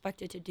ever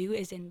expected to do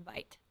is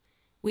invite.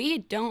 We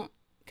don't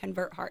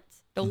convert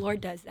hearts. The Lord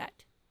does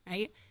that,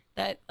 right?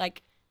 That,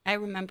 like, I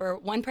remember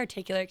one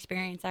particular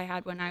experience I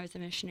had when I was a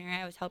missionary.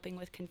 I was helping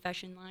with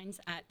confession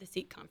lines at the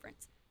Seek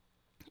conference.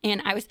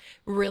 And I was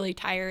really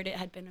tired. It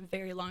had been a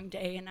very long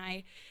day, and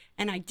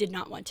I did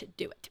not want to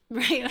do it,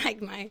 right?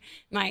 Like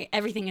my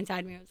everything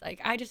inside me was like,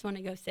 I just want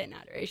to go sit in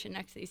adoration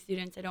next to these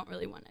students. I don't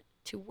really want it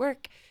to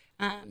work.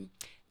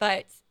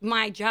 But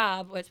my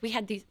job was, we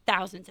had these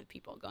thousands of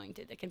people going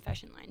through the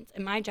confession lines,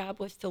 and my job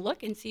was to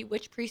look and see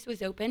which priest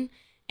was open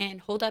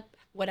and hold up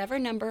whatever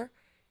number,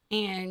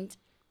 and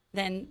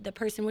then the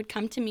person would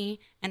come to me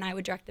and I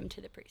would direct them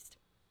to the priest.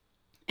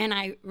 And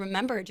I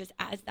remember, just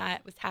as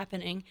that was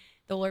happening,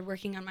 the Lord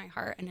working on my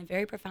heart in a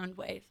very profound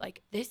way.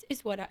 Like, this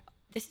is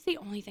the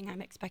only thing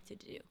I'm expected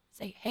to do.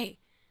 Say, hey,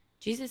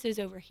 Jesus is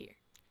over here.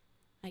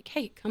 Like,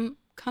 hey, come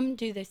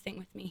do this thing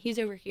with me. He's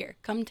over here.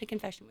 Come to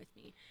confession with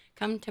me.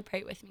 Come to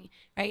pray with me,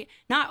 right?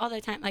 Not all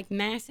the time. Like,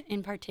 Mass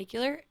in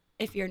particular,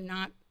 if you're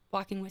not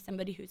walking with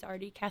somebody who's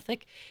already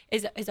Catholic,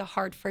 is a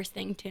hard first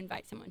thing to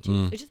invite someone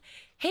to. So just,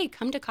 hey,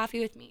 come to coffee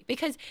with me.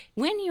 Because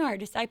when you are a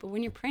disciple,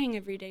 when you're praying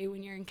every day,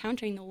 when you're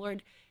encountering the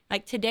Lord,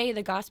 like today,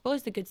 the gospel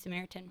is the Good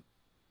Samaritan.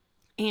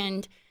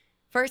 And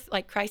first,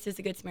 like, Christ is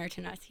the Good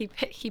Samaritan to us.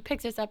 He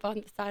picks us up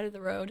on the side of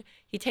the road.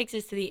 He takes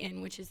us to the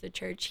inn, which is the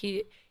church.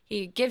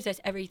 He gives us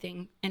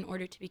everything in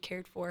order to be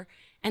cared for.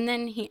 And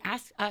then he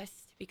asks us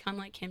to become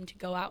like him, to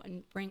go out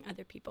and bring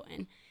other people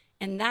in.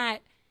 And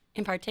that,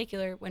 in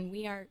particular, when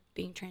we are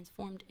being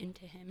transformed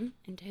into him,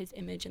 into his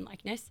image and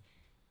likeness,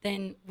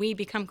 then we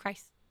become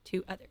Christ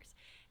to others.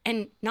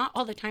 And not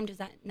all the time does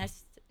that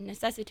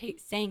necessitate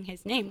saying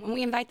his name. When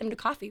we invite them to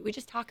coffee, we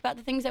just talk about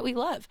the things that we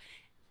love.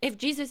 If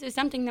Jesus is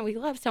something that we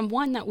love,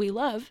 someone that we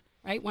love,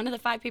 right, one of the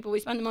 5 people we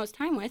spend the most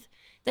time with,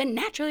 then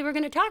naturally we're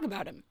going to talk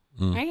about him,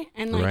 right?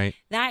 And like right.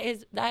 that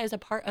is a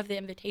part of the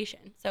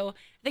invitation. So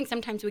I think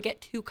sometimes we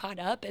get too caught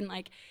up in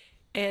like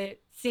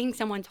seeing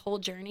someone's whole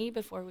journey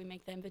before we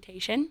make the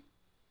invitation.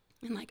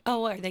 And like,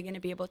 oh, are they going to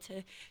be able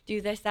to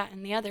do this, that,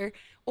 and the other?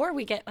 Or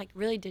we get like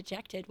really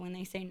dejected when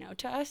they say no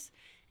to us.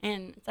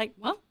 And it's like,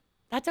 well,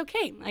 that's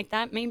okay. Like,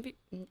 that maybe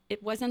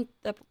it wasn't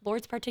the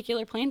Lord's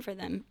particular plan for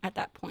them at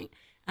that point.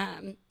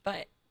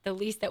 But the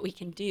least that we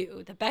can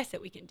do, the best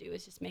that we can do,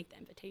 is just make the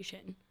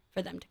invitation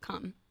for them to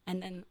come,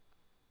 and then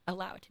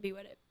allow it to be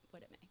what it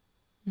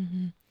may.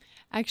 Mm-hmm.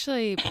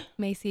 Actually,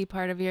 Macy,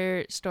 part of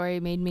your story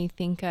made me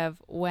think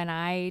of when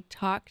I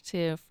talk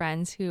to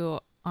friends who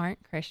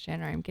aren't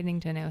Christian, or I'm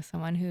getting to know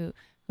someone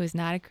who's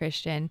not a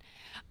Christian,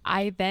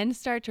 I then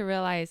start to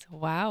realize,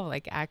 wow,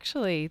 like,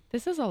 actually,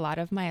 this is a lot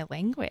of my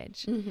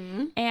language.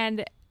 Mm-hmm.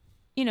 And,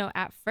 you know,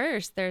 at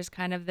first there's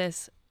kind of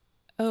this,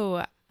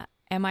 oh,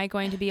 am I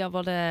going to be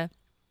able to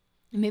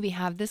maybe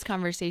have this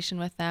conversation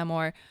with them,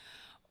 or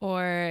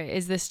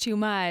is this too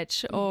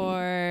much,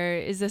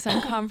 or is this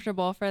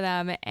uncomfortable for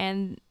them?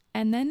 And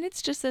then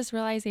it's just this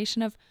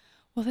realization of,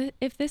 well,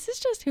 if this is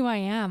just who I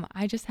am,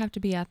 I just have to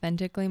be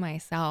authentically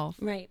myself.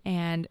 Right.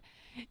 And,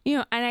 you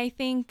know, and I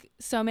think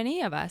so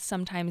many of us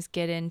sometimes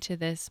get into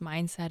this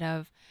mindset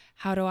of,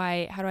 how do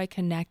I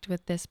connect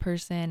with this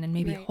person, and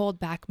maybe hold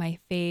back my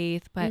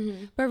faith, but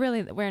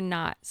really we're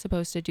not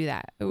supposed to do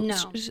that. No.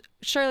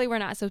 Surely we're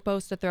not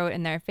supposed to throw it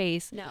in their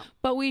face. No.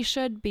 But we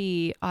should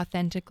be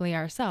authentically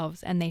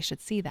ourselves, and they should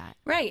see that.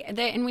 Right.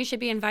 And we should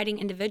be inviting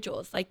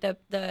individuals. Like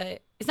the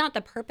it's not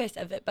the purpose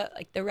of it, but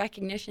like the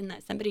recognition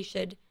that somebody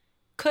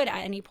could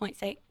at any point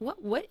say,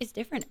 what is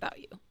different about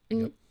you?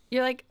 And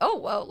you're like, oh,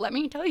 well, let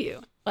me tell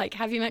you. Like,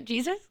 have you met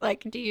Jesus?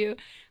 Like,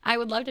 I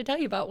would love to tell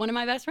you about one of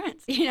my best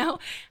friends, you know,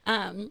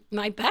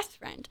 my best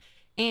friend.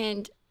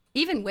 And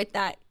even with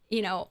that,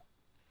 you know,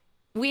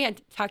 we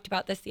had talked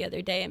about this the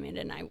other day,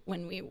 Amanda and I,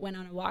 when we went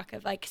on a walk,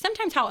 of like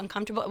sometimes how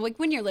uncomfortable, like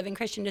when you're living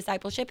Christian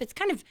discipleship, it's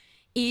kind of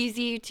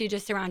easy to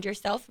just surround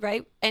yourself,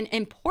 right? And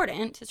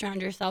important to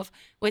surround yourself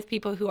with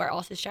people who are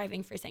also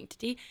striving for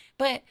sanctity.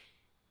 But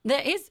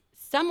there is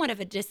somewhat of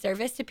a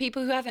disservice to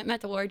people who haven't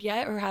met the Lord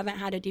yet or haven't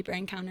had a deeper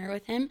encounter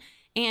with him.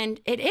 And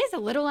it is a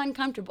little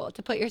uncomfortable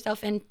to put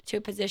yourself into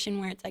a position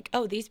where it's like,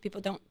 oh, these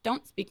people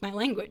don't speak my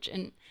language,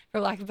 and for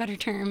lack of a better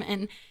term.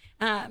 And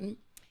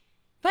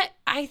but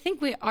I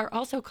think we are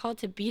also called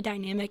to be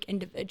dynamic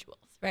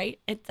individuals, right?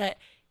 It's that,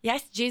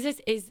 yes, Jesus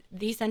is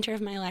the center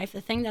of my life.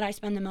 The thing that I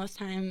spend the most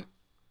time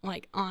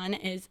on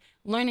is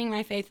learning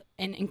my faith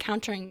and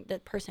encountering the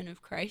person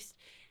of Christ.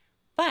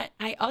 But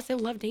I also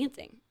love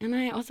dancing, and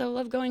I also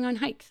love going on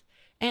hikes.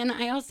 And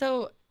I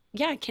also,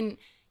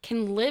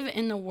 can live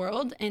in the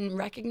world and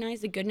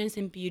recognize the goodness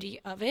and beauty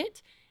of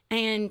it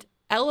and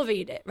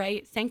elevate it,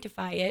 right?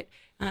 Sanctify it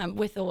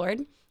with the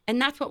Lord. And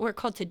that's what we're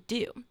called to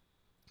do.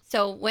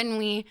 So when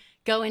we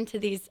go into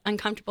these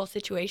uncomfortable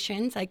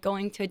situations, like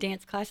going to a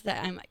dance class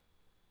that I'm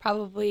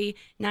probably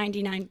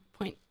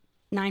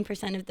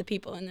 99.9% of the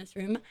people in this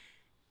room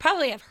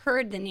probably have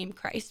heard the name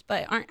Christ,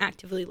 but aren't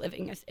actively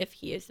living as if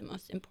he is the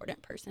most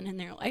important person in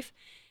their life.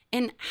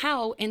 And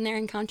how, in their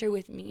encounter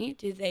with me,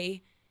 do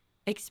they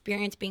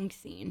experience being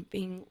seen,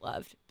 being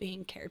loved,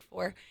 being cared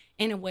for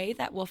in a way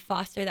that will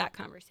foster that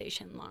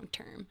conversation long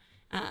term?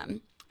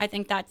 I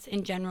think that's,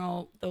 in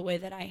general, the way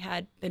that I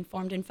had been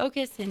formed and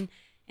focused. And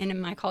in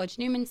my college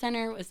Newman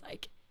Center was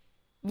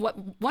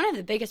one of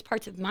the biggest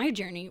parts of my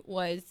journey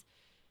was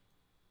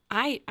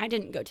I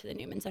didn't go to the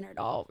Newman Center at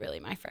all, really,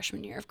 my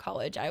freshman year of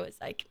college. I was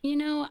like,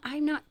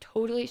 I'm not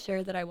totally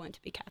sure that I want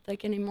to be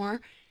Catholic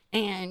anymore.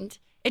 And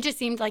it just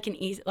seemed like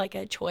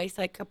a choice,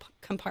 like a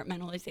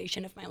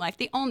compartmentalization of my life.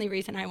 The only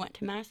reason I went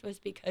to Mass was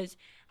because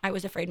I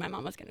was afraid my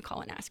mom was going to call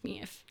and ask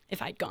me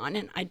if I'd gone,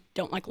 and I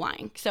don't like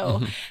lying.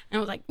 So I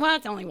was like, well,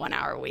 it's only 1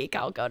 hour a week.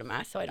 I'll go to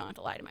Mass so I don't have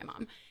to lie to my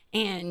mom.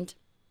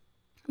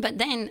 But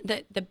then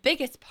the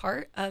biggest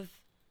part of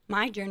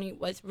my journey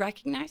was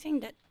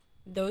recognizing that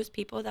those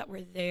people that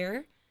were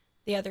there,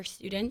 the other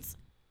students,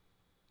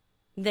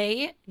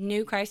 they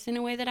knew Christ in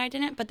a way that I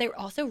didn't, but they were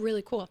also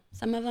really cool.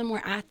 Some of them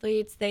were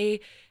athletes. They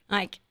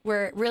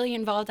were really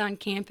involved on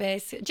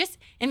campus, just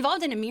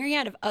involved in a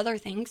myriad of other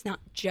things, not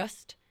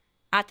just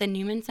at the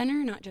Newman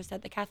Center, not just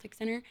at the Catholic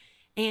Center,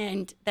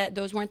 and that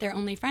those weren't their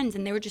only friends.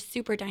 And they were just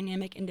super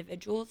dynamic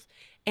individuals.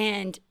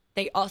 And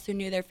they also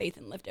knew their faith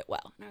and lived it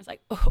well. And I was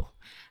like, oh,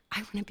 I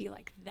want to be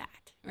like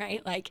that,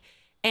 right?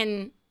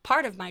 And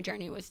part of my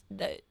journey was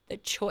the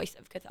choice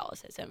of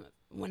Catholicism.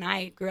 When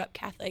I grew up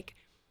Catholic,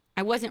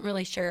 I wasn't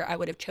really sure I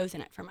would have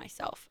chosen it for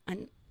myself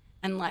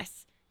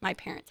unless my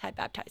parents had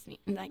baptized me.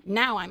 And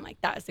now I'm like,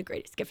 that is the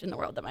greatest gift in the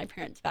world that my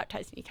parents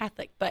baptized me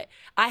Catholic. But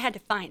I had to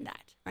find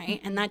that, right?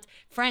 And that's,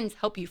 friends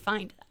help you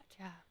find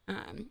that.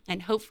 Yeah.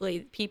 And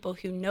hopefully people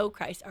who know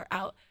Christ are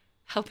out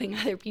helping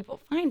other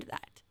people find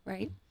that,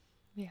 right?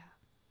 Yeah.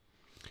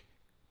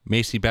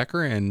 Macy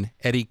Becker and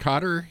Eddie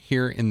Cotter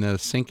here in the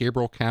St.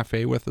 Gabriel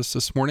Café with us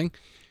this morning.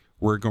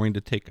 We're going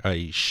to take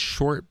a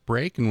short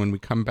break, and when we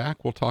come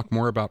back, we'll talk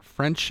more about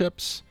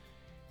friendships,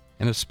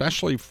 and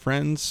especially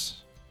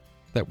friends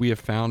that we have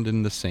found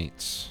in the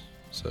saints.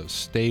 So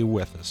stay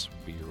with us.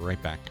 We'll be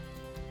right back.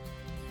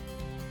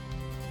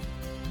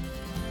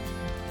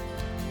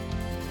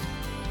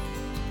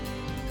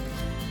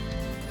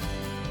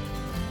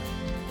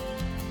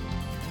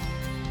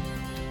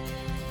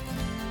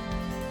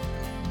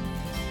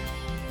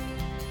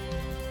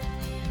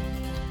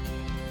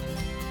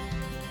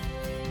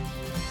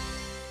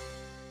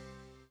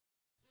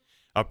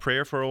 A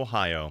prayer for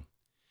Ohio.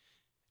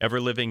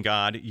 Ever-living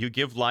God, you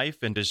give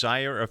life and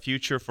desire a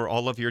future for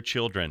all of your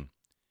children.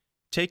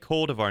 Take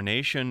hold of our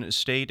nation,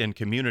 state, and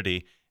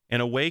community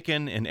and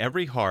awaken in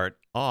every heart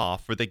awe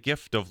for the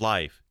gift of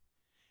life.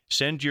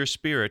 Send your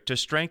Spirit to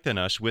strengthen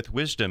us with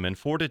wisdom and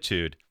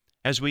fortitude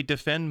as we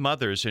defend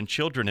mothers and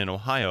children in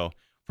Ohio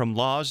from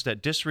laws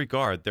that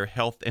disregard their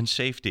health and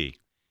safety.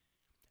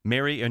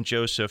 Mary and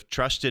Joseph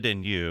trusted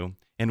in you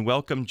and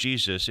welcomed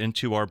Jesus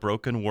into our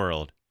broken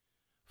world.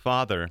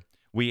 Father,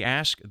 we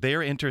ask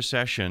their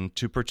intercession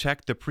to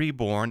protect the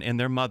preborn and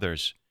their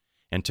mothers,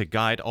 and to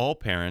guide all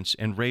parents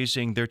in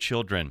raising their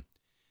children.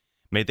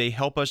 May they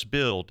help us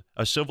build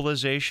a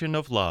civilization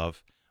of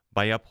love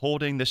by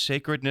upholding the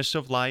sacredness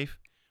of life,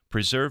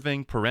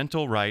 preserving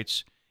parental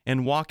rights,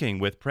 and walking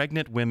with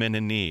pregnant women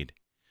in need.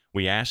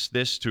 We ask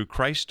this through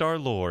Christ our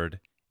Lord.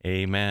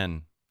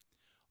 Amen.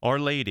 Our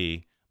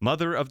Lady,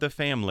 Mother of the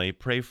Family,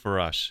 pray for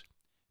us.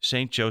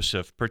 Saint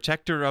Joseph,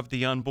 protector of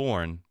the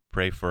unborn,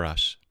 pray for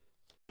us.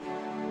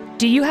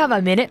 Do you have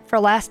a minute for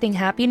lasting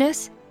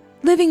happiness?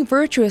 Living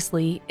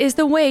virtuously is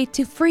the way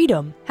to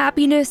freedom,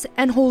 happiness,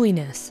 and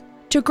holiness.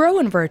 To grow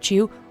in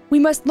virtue, we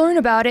must learn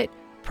about it,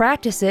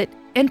 practice it,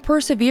 and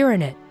persevere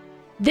in it.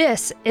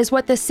 This is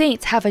what the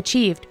saints have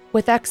achieved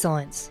with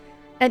excellence.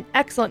 An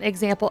excellent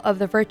example of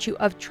the virtue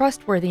of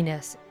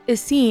trustworthiness is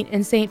seen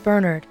in St.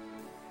 Bernard.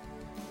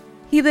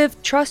 He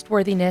lived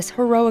trustworthiness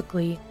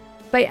heroically,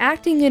 by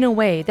acting in a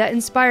way that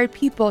inspired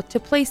people to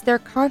place their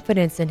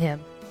confidence in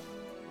him.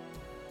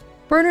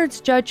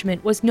 Bernard's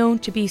judgment was known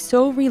to be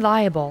so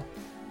reliable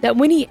that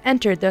when he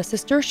entered the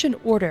Cistercian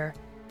order,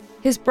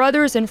 his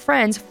brothers and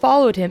friends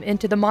followed him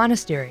into the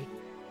monastery.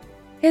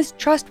 His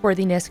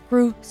trustworthiness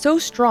grew so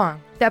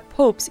strong that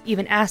popes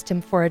even asked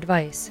him for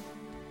advice.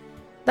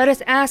 Let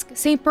us ask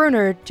St.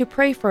 Bernard to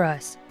pray for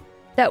us,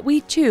 that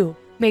we too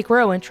may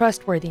grow in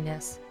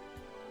trustworthiness.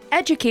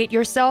 Educate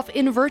yourself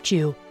in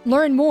virtue.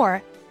 Learn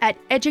more at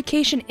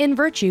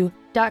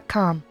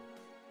educationinvirtue.com.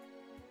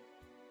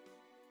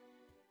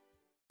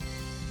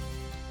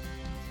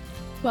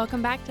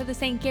 Welcome back to the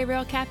St.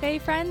 Gabriel Café,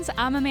 friends.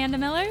 I'm Amanda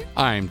Miller.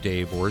 I'm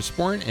Dave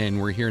Orsborn,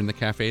 and we're here in the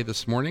cafe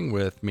this morning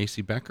with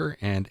Macy Becker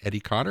and Eddie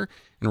Cotter,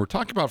 and we're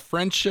talking about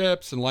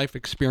friendships and life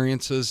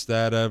experiences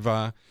that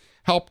have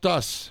helped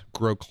us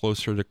grow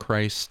closer to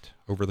Christ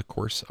over the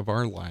course of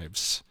our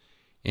lives.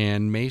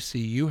 And Macy,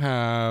 you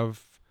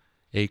have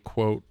a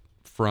quote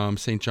from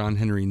St. John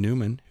Henry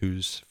Newman,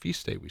 whose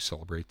feast day we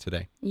celebrate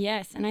today.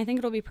 Yes, and I think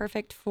it'll be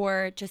perfect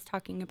for just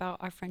talking about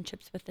our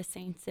friendships with the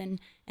saints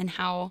and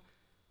how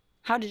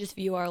to just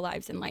view our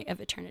lives in light of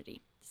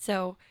eternity.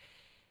 So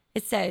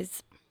it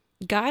says,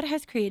 God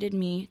has created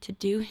me to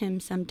do him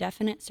some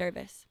definite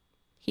service.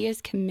 He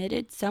has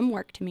committed some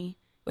work to me,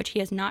 which he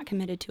has not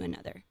committed to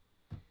another.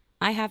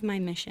 I have my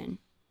mission.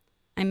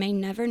 I may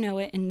never know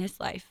it in this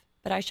life,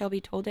 but I shall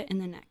be told it in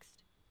the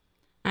next.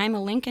 I am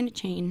a link in a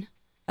chain,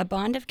 a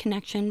bond of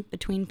connection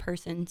between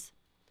persons.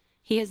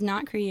 He has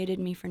not created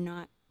me for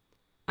naught.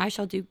 I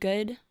shall do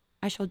good.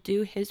 I shall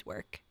do his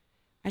work.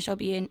 I shall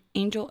be an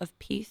angel of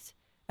peace,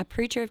 a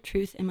preacher of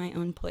truth in my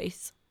own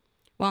place,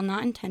 while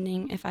not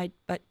intending if I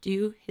but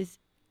do his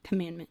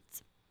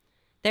commandments.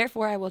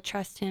 Therefore I will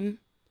trust him,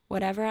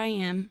 whatever I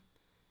am.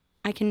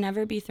 I can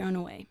never be thrown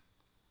away.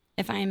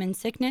 If I am in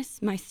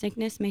sickness, my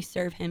sickness may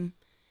serve him.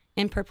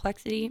 In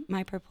perplexity,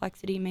 my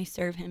perplexity may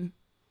serve him.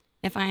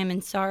 If I am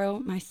in sorrow,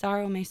 my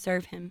sorrow may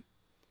serve him.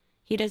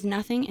 He does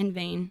nothing in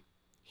vain.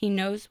 He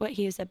knows what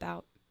he is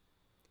about.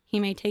 He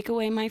may take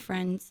away my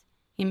friends.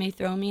 He may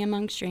throw me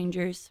among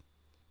strangers.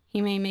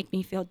 He may make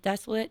me feel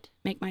desolate,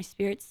 make my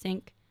spirit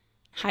sink,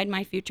 hide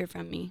my future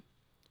from me.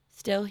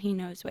 Still, he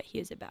knows what he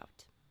is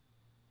about.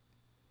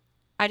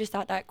 I just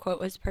thought that quote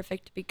was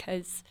perfect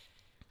because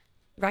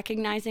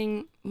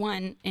recognizing,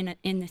 one, in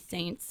the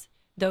saints,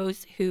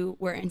 those who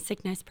were in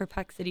sickness,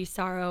 perplexity,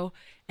 sorrow,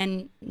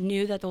 and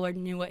knew that the Lord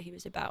knew what he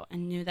was about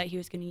and knew that he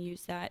was going to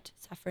use that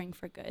suffering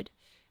for good.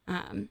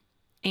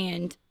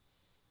 And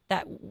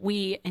that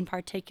we, in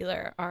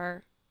particular,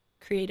 are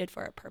created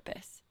for a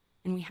purpose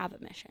and we have a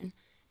mission.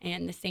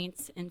 And the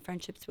saints and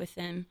friendships with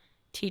them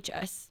teach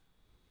us.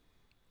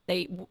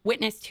 They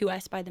witness to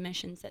us by the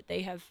missions that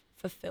they have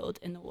fulfilled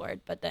in the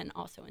Lord, but then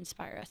also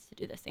inspire us to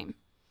do the same.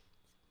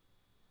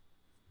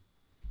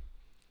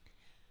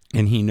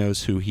 And he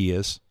knows who he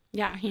is.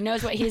 Yeah, he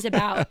knows what he's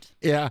about.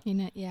 Yeah.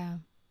 Yeah.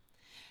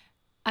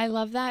 I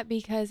love that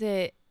because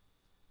it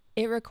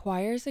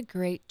requires a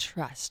great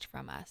trust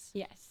from us.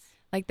 Yes.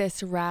 Like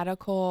this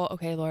radical,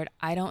 okay, Lord,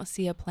 I don't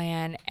see a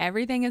plan.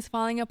 Everything is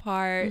falling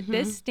apart. Mm-hmm.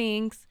 This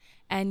stinks.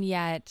 And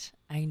yet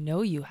I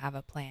know you have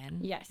a plan.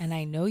 Yes. And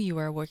I know you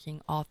are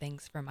working all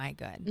things for my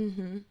good.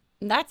 Mm-hmm.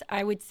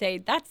 I would say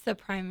that's the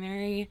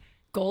primary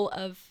goal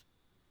of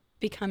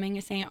becoming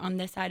a saint on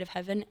this side of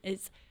heaven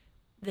is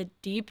the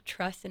deep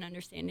trust and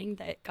understanding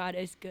that God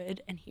is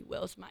good and he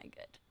wills my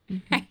good.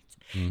 Mm-hmm. Right?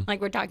 Mm-hmm.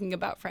 Like we're talking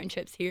about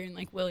friendships here and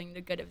like willing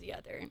the good of the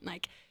other. And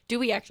like, do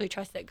we actually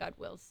trust that God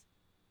wills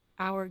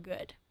our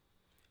good?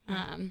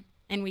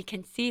 And we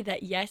can see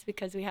that, yes,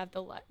 because we have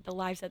the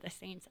lives of the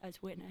saints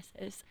as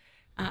witnesses.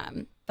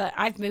 But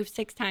I've moved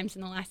 6 times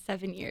in the last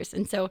 7 years.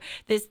 And so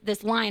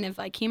this line of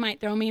like, he might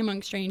throw me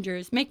among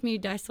strangers, make me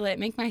desolate,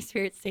 make my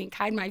spirit sink,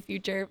 hide my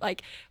future.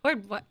 Like,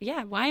 Lord,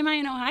 why am I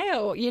in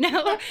Ohio? You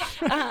know?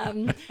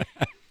 I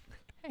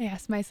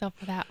ask myself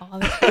that all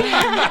the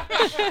time.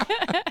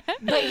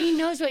 But he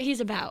knows what he's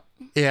about.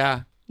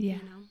 Yeah. Yeah. You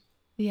know?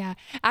 Yeah.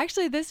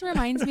 Actually, this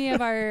reminds me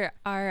of our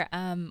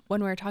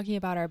when we're talking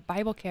about our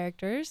Bible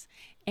characters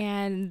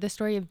and the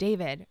story of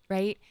David,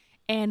 right?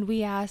 And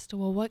we asked,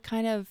 well, what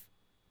kind of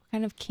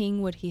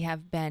king would he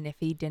have been if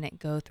he didn't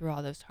go through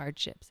all those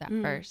hardships at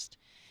first?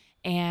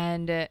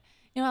 And a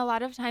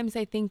lot of times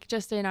I think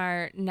just in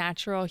our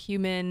natural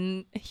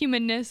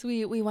humanness,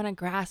 we want to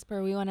grasp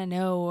or we want to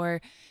know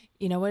or,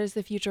 what does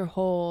the future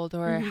hold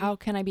or how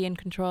can I be in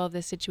control of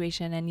this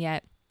situation? And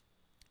yet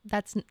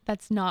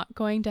that's not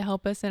going to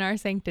help us in our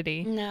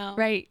sanctity. No.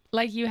 Right.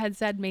 Like you had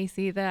said,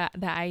 Macy, the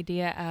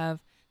idea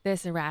of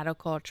this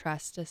radical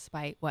trust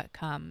despite what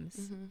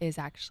comes is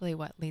actually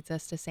what leads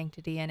us to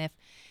sanctity. And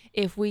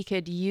if we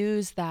could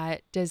use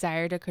that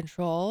desire to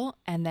control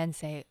and then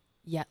say,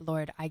 yeah,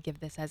 Lord, I give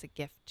this as a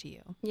gift to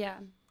you. Yeah.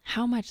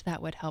 How much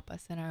that would help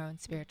us in our own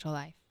spiritual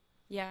life.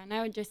 Yeah. And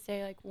I would just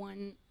say like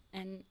one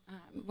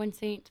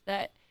saint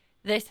that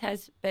this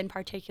has been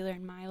particular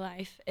in my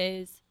life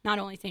is not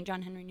only St.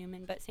 John Henry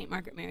Newman, but St.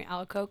 Margaret Mary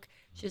Alacoque.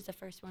 She's the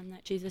first one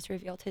that Jesus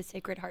revealed his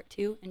Sacred Heart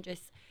to, and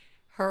just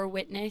her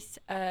witness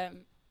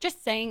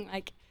just saying,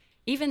 like,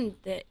 even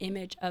the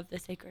image of the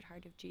Sacred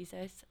Heart of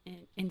Jesus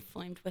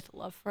inflamed with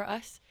love for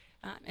us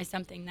is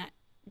something that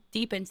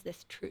deepens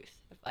this truth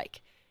of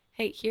like,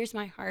 hey, here's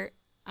my heart.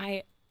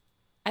 I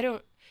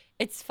don't,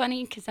 it's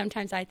funny because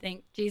sometimes I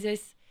think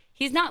Jesus,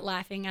 he's not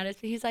laughing at us,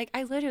 but he's like,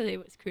 I literally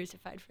was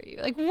crucified for you.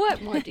 Like,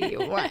 what more do you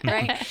want,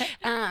 right?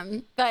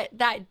 But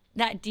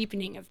that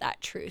deepening of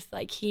that truth,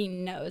 like he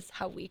knows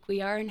how weak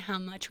we are and how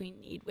much we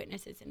need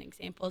witnesses and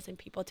examples and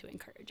people to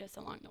encourage us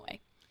along the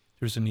way.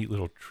 There's a neat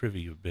little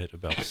trivia bit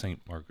about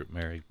St. Margaret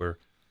Mary where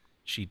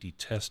she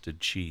detested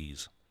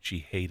cheese. She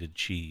hated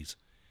cheese,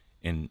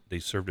 and they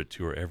served it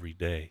to her every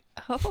day.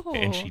 Oh.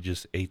 And she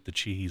just ate the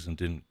cheese and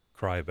didn't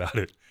cry about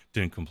it,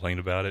 didn't complain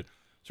about it.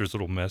 So there's a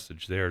little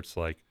message there. It's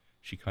like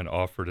she kind of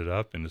offered it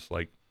up, and it's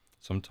like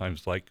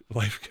sometimes like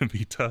life can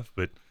be tough,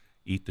 but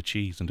eat the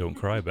cheese and don't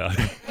cry about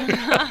it.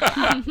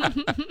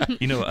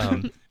 You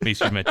know,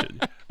 Macy, you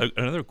mentioned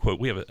another quote.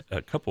 We have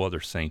a couple other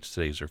saints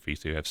today as our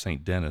feast day. We have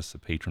St. Denis, the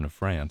patron of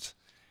France,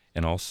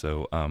 and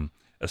also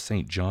a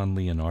St. John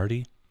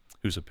Leonardi,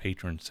 who's a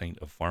patron saint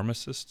of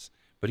pharmacists.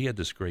 But he had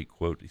this great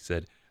quote. He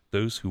said,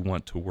 "Those who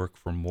want to work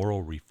for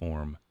moral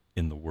reform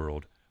in the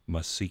world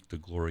must seek the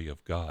glory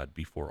of God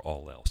before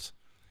all else."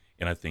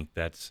 And I think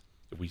that's,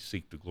 if we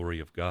seek the glory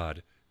of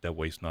God, that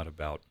way it's not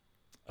about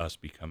us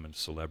becoming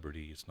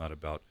celebrity. It's not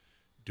about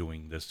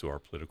doing this so our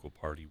political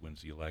party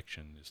wins the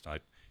election. It's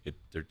not.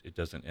 It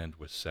doesn't end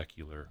with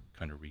secular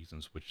kind of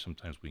reasons, which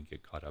sometimes we can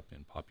get caught up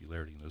in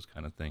popularity and those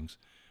kind of things.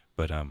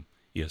 But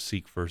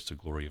seek first the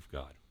glory of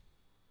God.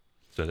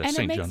 So that's And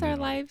St. it makes John our Leonardi.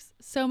 lives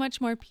so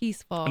much more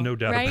peaceful. No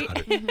doubt right?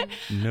 about it.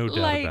 No doubt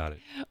Like, about it.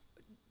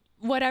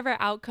 Whatever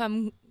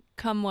outcome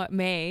come what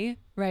may,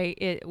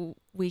 right?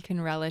 We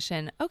can relish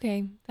in,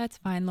 okay, that's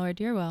fine,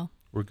 Lord, your will.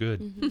 We're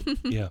good.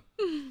 Yeah.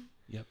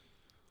 Yep.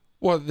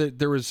 Well,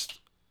 there was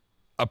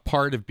a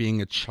part of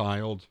being a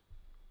child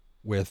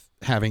with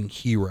having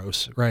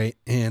heroes, right?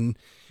 And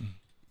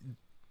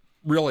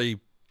really,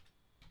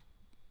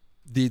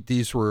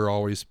 these were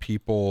always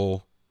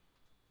people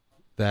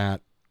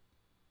that,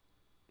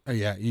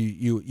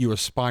 you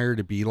aspire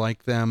to be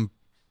like them,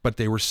 but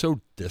they were so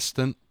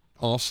distant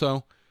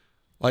also.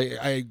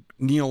 Like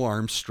Neil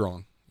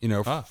Armstrong,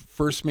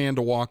 first man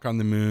to walk on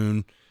the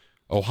moon,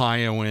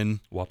 Ohioan.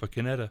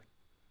 Wapakoneta.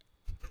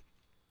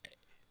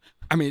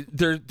 I mean,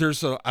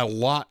 there's a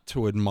lot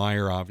to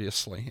admire,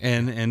 obviously,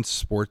 and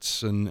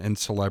sports and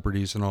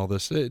celebrities and all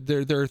this.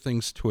 There are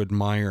things to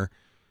admire,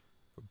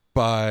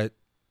 but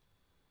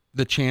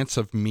the chance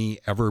of me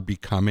ever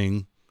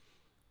becoming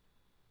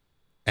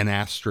an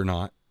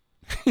astronaut,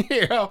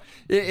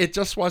 it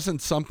just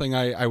wasn't something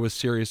I was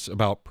serious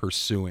about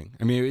pursuing.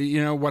 I mean,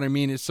 you know what I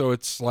mean? So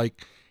it's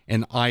like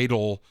an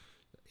idol,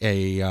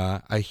 a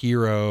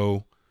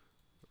hero,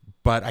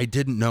 but I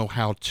didn't know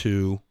how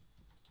to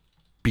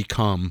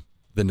become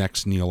the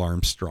next Neil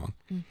Armstrong.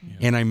 Mm-hmm. Yeah.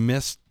 And I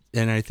missed,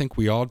 and I think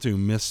we all do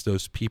miss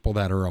those people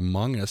that are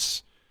among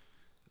us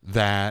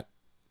that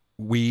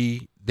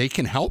they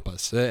can help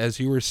us.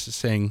 As you were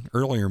saying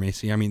earlier,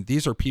 Macy, I mean,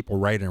 these are people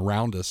right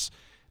around us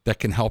that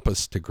can help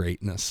us to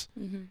greatness,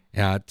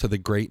 to the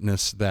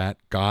greatness that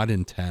God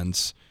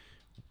intends.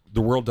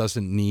 The world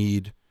doesn't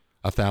need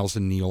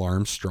 1,000 Neil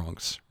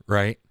Armstrongs,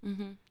 right?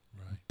 Mm-hmm.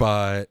 Right.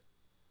 But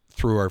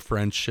through our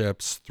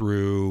friendships,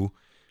 through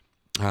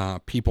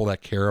people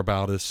that care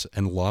about us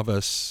and love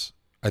us,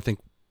 I think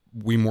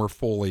we more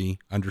fully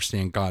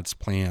understand God's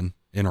plan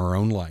in our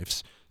own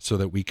lives so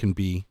that we can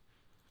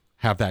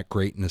have that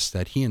greatness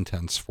that he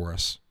intends for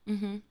us.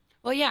 Mm-hmm.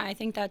 Well, yeah, I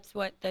think that's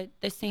what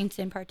the saints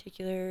in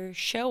particular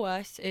show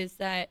us, is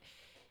that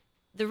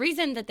the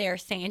reason that they are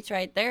saints,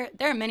 right? There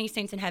are many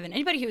saints in heaven.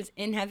 Anybody who is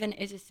in heaven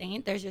is a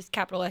saint. There's just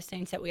capital S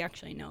saints that we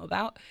actually know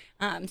about.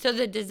 So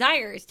the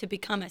desire is to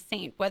become a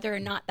saint, whether or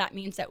not that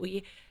means that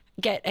we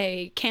get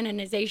a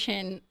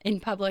canonization in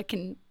public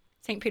in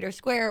St. Peter's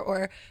Square,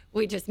 or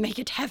we just make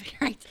it to heaven,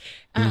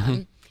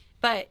 right?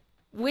 But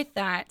with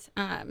that,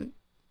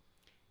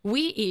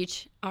 we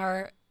each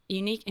are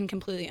unique and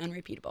completely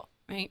unrepeatable,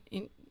 right?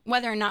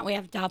 Whether or not we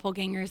have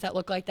doppelgangers that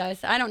look like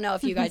us. I don't know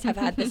if you guys have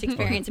had this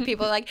experience of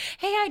people like,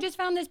 hey, I just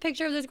found this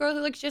picture of this girl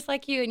who looks just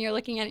like you, and you're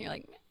looking at it and you're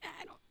like,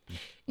 I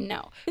don't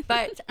know.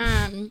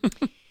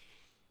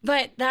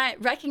 But that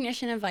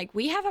recognition of like,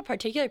 we have a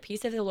particular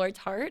piece of the Lord's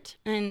heart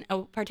and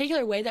a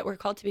particular way that we're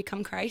called to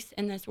become Christ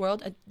in this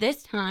world at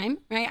this time,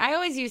 right? I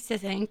always used to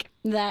think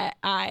that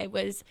I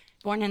was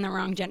born in the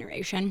wrong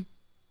generation.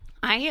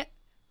 I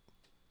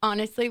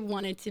honestly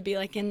wanted to be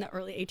like in the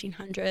early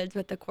 1800s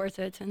with the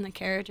corsets and the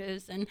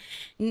carriages, and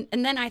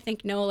then I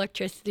think no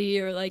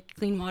electricity or like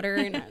clean water,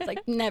 and I was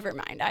like, never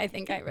mind, I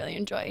think I really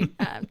enjoy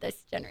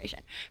this generation.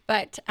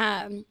 But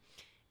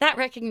that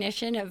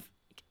recognition of,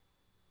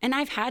 and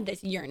I've had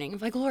this yearning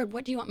of like, Lord,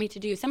 what do you want me to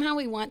do? Somehow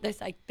we want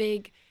this like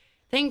big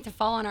thing to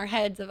fall on our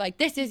heads of like,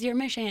 this is your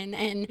mission.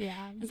 And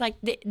it's like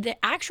the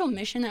actual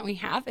mission that we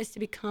have is to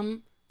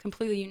become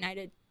completely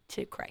united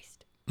to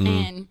Christ.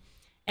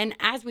 And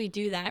as we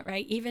do that,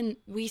 right, even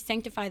we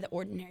sanctify the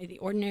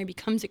ordinary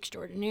becomes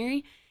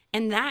extraordinary.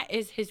 And that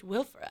is his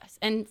will for us.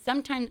 And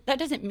sometimes that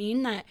doesn't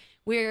mean that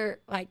we're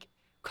like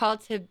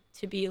called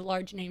to be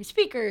large name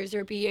speakers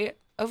or be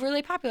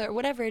overly popular or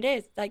whatever it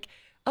is. Like,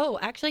 oh,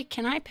 actually,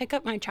 can I pick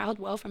up my child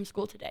well from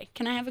school today?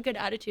 Can I have a good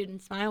attitude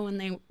and smile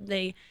when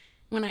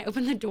when I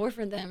open the door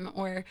for them,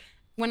 or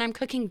when I'm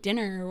cooking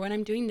dinner, or when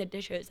I'm doing the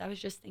dishes? I was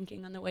just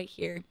thinking on the way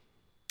here,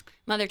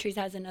 Mother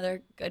Teresa has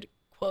another good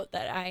quote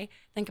that I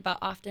think about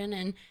often,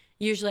 and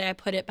usually I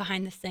put it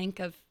behind the sink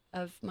of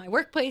my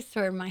workplace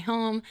or my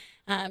home,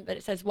 but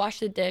it says, wash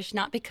the dish,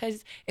 not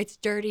because it's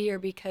dirty or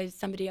because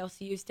somebody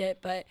else used it,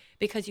 but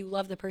because you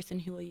love the person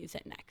who will use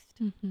it next.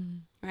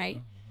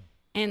 Right?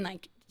 And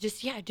like,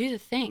 just, do the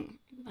thing,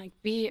 like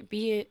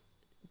be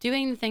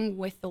doing the thing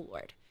with the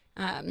Lord.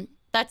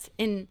 That's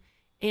in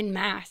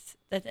Mass,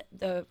 that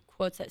the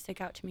quotes that stick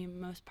out to me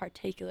most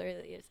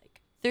particularly is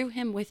like, through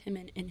him, with him,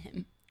 and in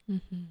him.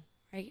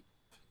 Right?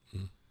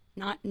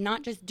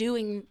 Not just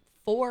doing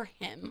for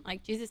him.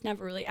 Like, Jesus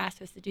never really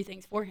asked us to do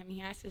things for him.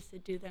 He asked us to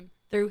do them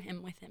through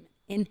him, with him,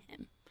 and in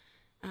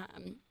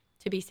him,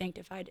 to be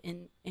sanctified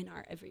in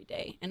our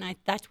everyday. And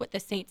that's what the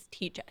saints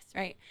teach us,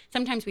 right?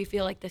 Sometimes we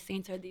feel like the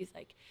saints are these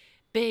like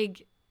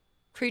big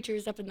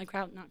creatures up in the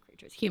crowd, not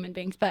creatures, human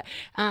beings, but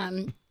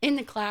in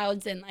the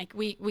clouds, and like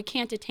we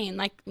can't attain,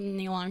 like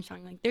Neil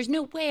Armstrong, like there's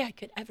no way I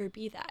could ever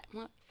be that.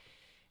 Well,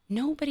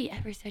 nobody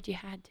ever said you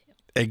had to.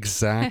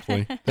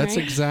 Exactly. That's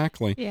Right?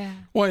 exactly. Yeah.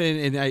 Well,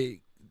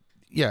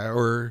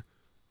 or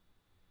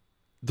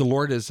the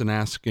Lord isn't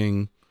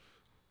asking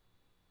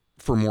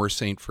for more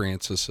St.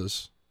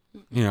 Francis's,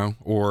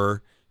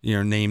 or,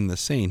 name the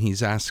saint.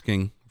 He's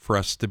asking for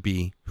us to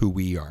be who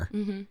we are.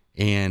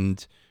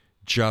 And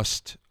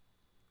just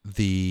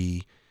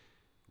the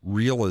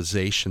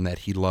realization that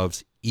he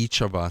loves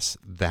each of us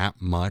that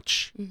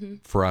much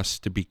for us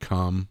to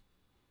become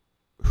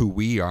who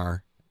we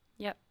are.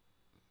 Yep.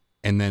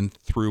 And then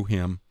through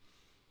him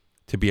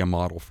to be a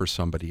model for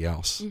somebody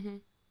else.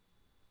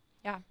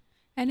 Yeah.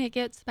 And it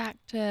gets back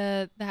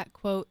to that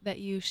quote that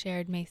you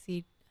shared,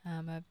 Macy,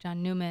 of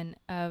John Newman,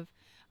 of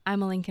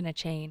I'm a link in a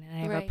chain and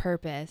I have Right. a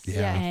purpose.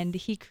 Yeah. And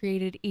he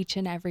created each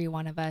and every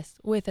one of us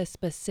with a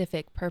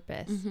specific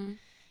purpose.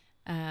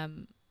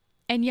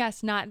 And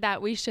yes, not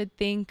that we should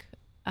think,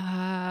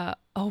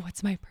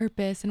 what's my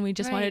purpose? And we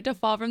just want it to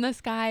fall from the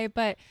sky.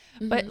 But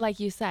like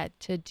you said,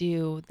 to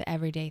do the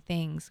everyday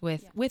things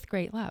with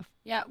great love.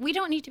 Yeah, we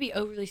don't need to be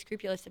overly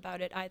scrupulous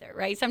about it either,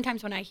 right?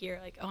 Sometimes when I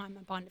hear like, oh, I'm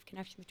a bond of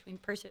connection between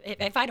person,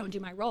 if I don't do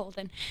my role,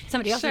 then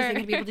somebody else isn't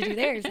going to be able to do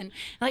theirs. And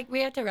like,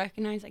 we have to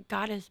recognize like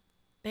God is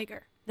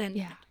bigger than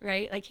that,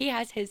 right? Like he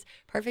has his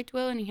perfect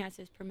will and he has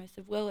his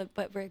permissive will,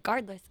 but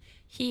regardless,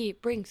 he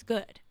brings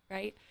good,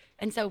 right?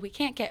 And so we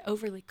can't get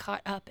overly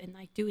caught up in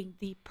like doing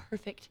the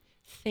perfect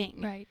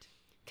thing, Right.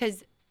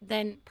 because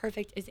then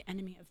perfect is the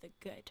enemy of the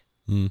good,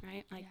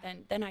 right? Like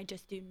then I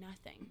just do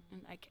nothing,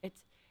 and like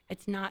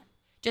it's not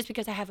just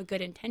because I have a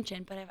good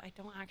intention, but if I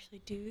don't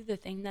actually do the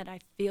thing that I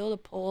feel the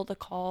pull, the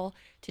call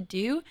to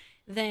do,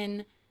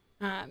 then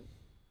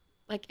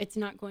like it's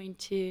not going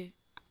to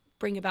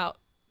bring about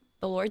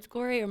the Lord's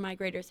glory or my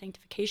greater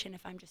sanctification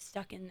if I'm just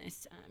stuck in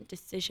this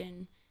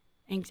decision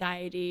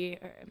anxiety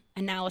or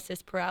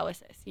analysis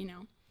paralysis,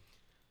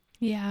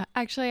 Yeah,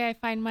 actually, I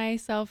find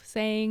myself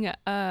saying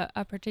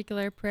a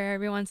particular prayer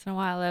every once in a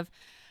while of,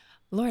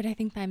 Lord, I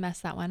think I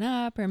messed that one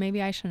up, or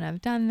maybe I shouldn't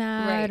have done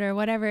that, or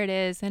whatever it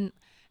is. And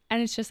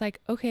it's just like,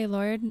 okay,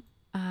 Lord,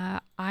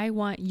 I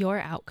want your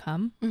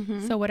outcome.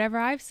 So whatever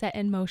I've set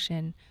in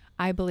motion,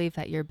 I believe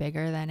that you're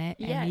bigger than it,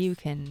 and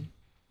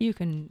you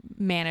can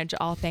manage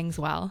all things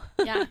well.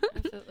 Yeah,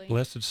 absolutely.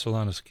 Blessed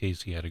Solanus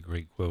Casey had a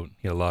great quote.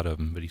 He had a lot of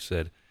them, but he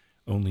said,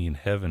 only in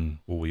heaven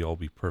will we all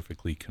be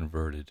perfectly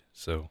converted.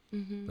 So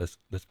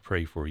let's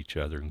pray for each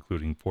other,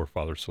 including poor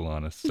Father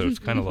Solanus. So it's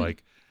kind of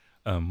like,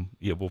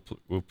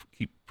 we'll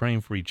keep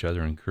praying for each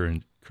other and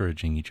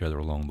encouraging each other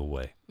along the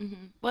way.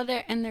 Well,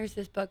 there's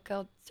this book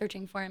called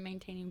Searching for and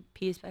Maintaining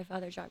Peace by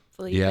Father Jacques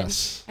Philippe.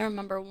 Yes. And I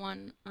remember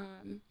one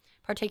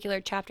particular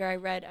chapter I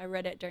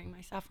read it during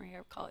my sophomore year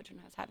of college when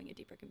I was having a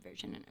deeper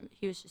conversion, and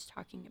he was just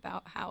talking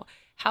about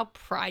how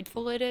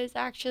prideful it is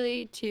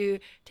actually to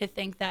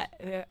think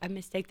that a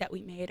mistake that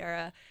we made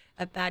or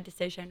a bad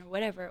decision or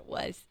whatever it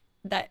was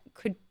that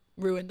could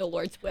ruin the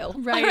Lord's will.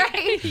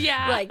 Right.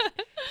 Yeah. Like,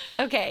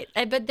 okay,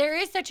 but there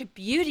is such a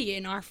beauty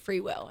in our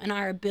free will and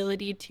our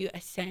ability to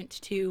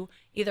assent to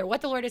either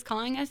what the Lord is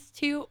calling us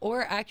to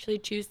or actually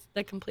choose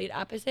the complete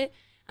opposite.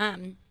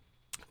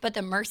 But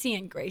the mercy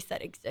and grace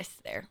that exists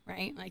there,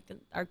 right? Like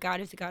our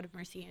God is a God of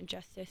mercy and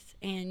justice,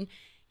 and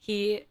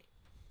he,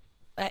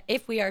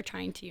 if we are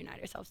trying to unite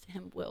ourselves to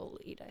him, will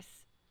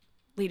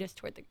lead us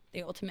toward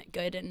the ultimate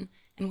good, and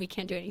we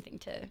can't do anything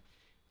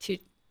to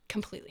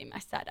completely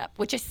mess that up,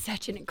 which is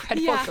such an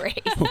incredible grace,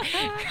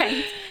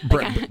 right?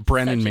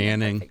 Brennan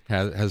Manning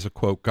has a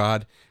quote: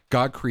 God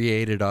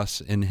created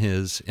us in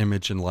his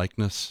image and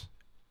likeness,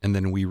 and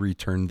then we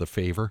returned the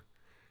favor.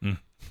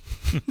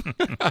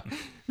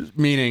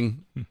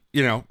 Meaning,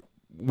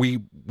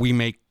 we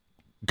make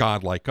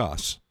God like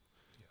us,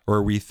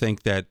 or we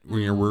think that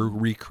we're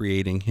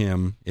recreating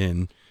him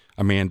in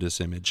Amanda's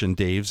image and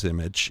Dave's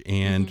image,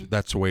 and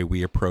that's the way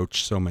we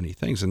approach so many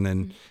things. And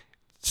then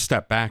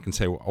step back and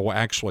say, well,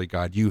 actually,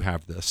 God, you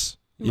have this.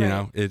 You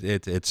know,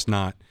 it's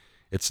not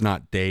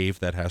Dave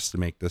that has to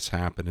make this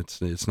happen.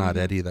 It's not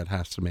Eddie that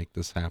has to make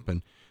this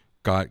happen.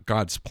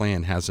 God's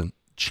plan hasn't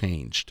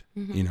changed.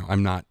 You know,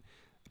 I'm not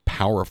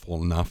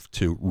powerful enough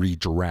to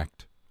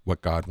redirect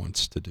what God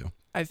wants to do.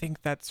 I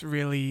think that's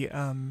really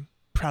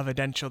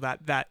providential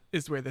that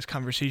is where this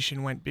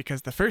conversation went,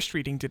 because the first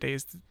reading today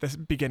is the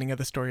beginning of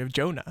the story of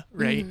Jonah,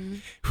 right?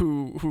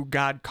 Who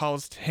God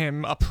calls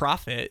him a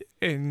prophet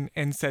and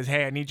says,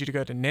 hey, I need you to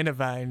go to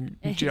Nineveh.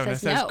 And Jonah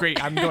says, no.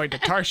 Great, I'm going to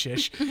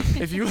Tarshish.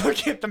 If you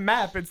look at the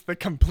map, it's the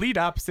complete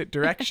opposite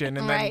direction.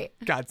 And then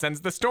God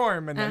sends the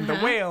storm and then the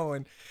whale.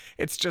 And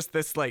it's just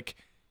this, like,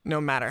 no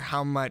matter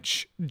how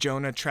much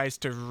Jonah tries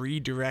to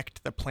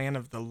redirect the plan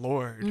of the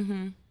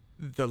Lord,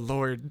 the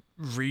Lord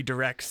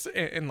redirects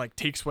and like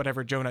takes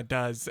whatever Jonah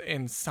does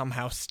and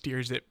somehow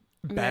steers it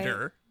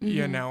better,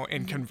 you know,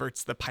 and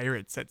converts the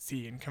pirates at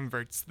sea and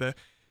converts the,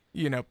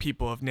 you know,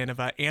 people of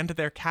Nineveh and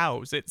their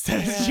cows. It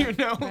says, you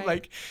know,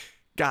 like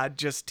God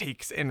just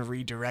takes and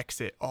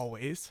redirects it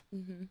always.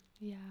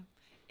 Yeah.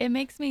 It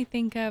makes me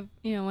think of,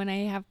 you know, when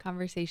I have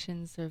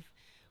conversations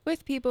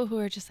with people who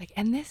are just like,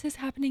 and this is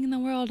happening in the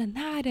world and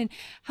that, and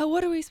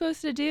what are we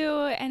supposed to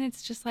do? And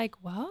it's just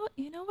like, well,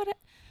 you know what?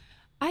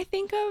 I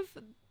think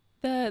of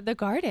the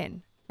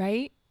garden,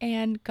 right?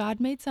 And God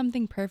made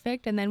something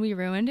perfect and then we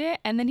ruined it.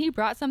 And then he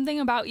brought something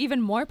about even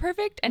more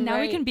perfect. And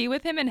now we can be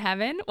with him in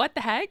heaven. What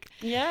the heck?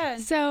 Yeah.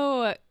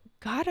 So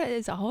God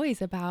is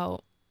always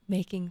about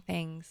making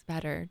things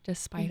better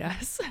despite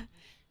us.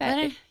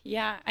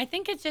 I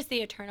think it's just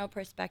the eternal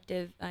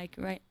perspective. Like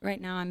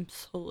right now, I'm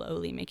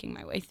slowly making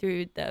my way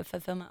through The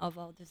Fulfillment of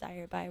All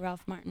Desire by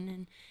Ralph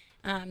Martin.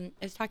 And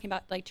I was talking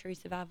about, like,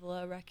 Teresa of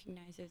Avila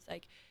recognizes,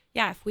 like,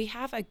 if we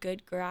have a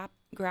good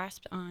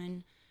grasp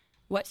on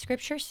what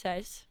Scripture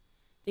says,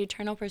 the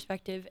eternal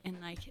perspective, and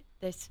like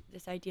this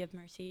idea of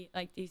mercy,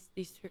 like these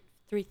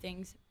three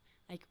things,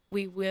 like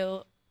we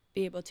will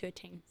be able to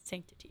attain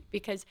sanctity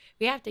because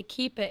we have to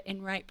keep it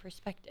in right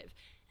perspective.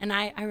 And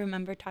I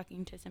remember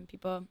talking to some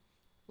people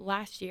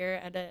last year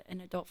at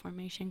an adult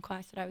formation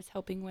class that I was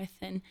helping with,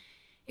 and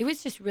it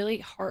was just really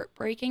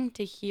heartbreaking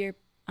to hear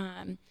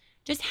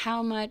just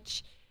how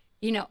much,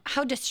 you know,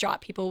 how distraught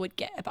people would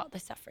get about the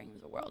suffering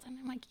of the world. And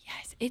I'm like,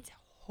 yes, it's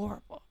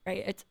horrible,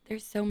 right?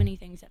 There's so many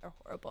things that are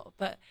horrible,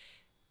 but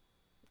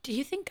do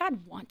you think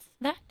God wants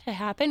that to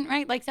happen,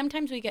 right? Like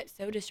sometimes we get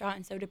so distraught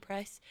and so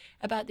depressed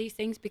about these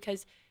things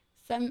because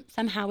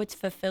somehow it's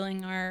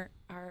fulfilling our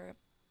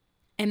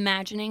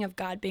imagining of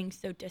God being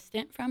so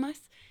distant from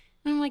us.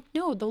 And I'm like,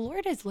 no, the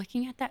Lord is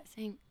looking at that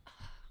saying,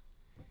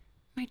 oh,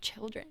 my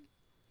children.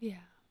 Yeah.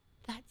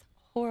 That's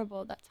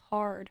horrible. That's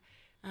hard.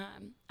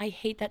 I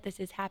hate that this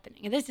is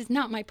happening. And this is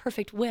not my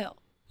perfect will,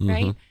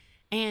 right?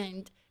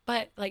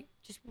 But like,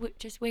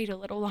 just wait a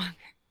little longer.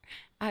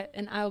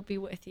 And I'll be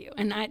with you.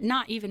 And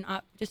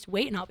just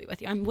wait and I'll be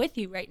with you. I'm with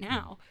you right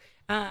now.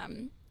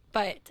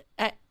 But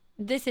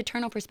this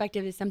eternal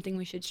perspective is something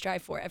we should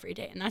strive for every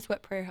day. And that's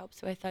what prayer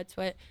helps with. That's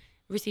what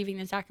receiving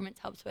the sacraments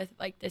helps with,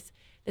 like this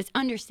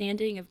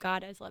understanding of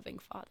God as loving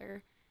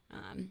Father.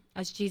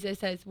 As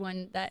Jesus as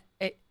one that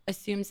it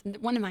assumes,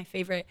 one of my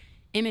favorite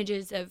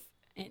images of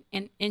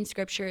in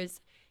Scripture is,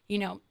 you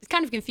know, it's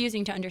kind of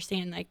confusing to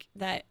understand, like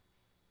that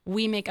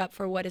we make up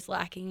for what is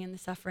lacking in the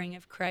suffering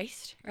of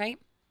Christ, right?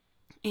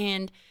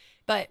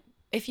 But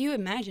if you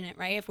imagine it,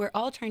 right, if we're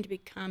all trying to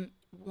become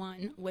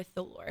one with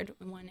the Lord,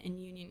 one in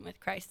union with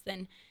Christ,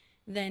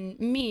 then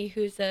me,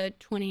 who's a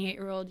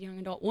 28-year-old young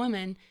adult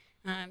woman,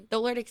 the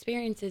Lord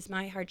experiences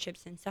my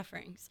hardships and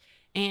sufferings.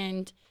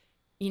 And,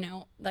 you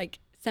know, like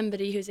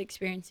somebody who's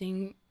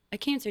experiencing a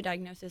cancer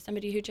diagnosis,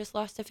 somebody who just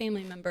lost a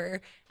family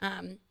member,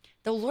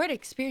 the Lord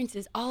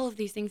experiences all of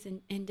these things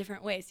in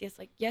different ways.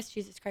 Yes,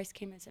 Jesus Christ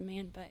came as a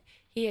man, but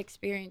he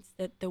experienced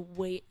the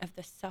weight of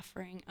the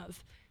suffering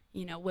of,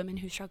 you know, women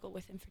who struggle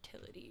with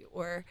infertility,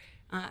 or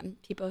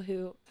people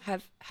who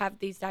have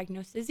these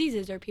diagnosed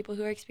diseases, or people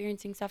who are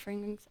experiencing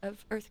sufferings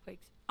of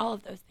earthquakes, all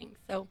of those things.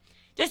 So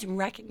just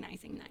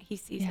recognizing that he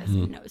sees us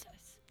and knows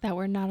us. That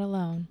we're not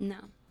alone. No.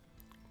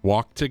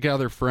 Walk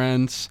together,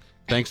 friends.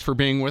 Thanks for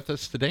being with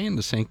us today in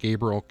the St.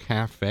 Gabriel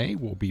Café.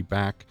 We'll be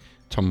back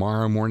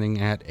tomorrow morning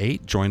at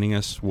 8. Joining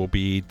us will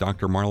be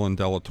Dr. Marlon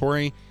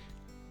Delatorre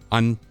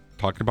on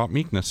talking about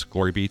meekness.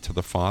 Glory be to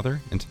the Father,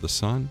 and to the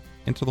Son,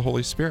 and to the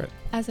Holy Spirit.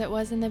 As it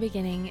was in the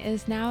beginning,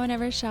 is now, and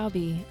ever shall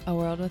be, a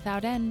world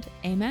without end.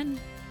 Amen.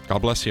 God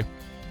bless you.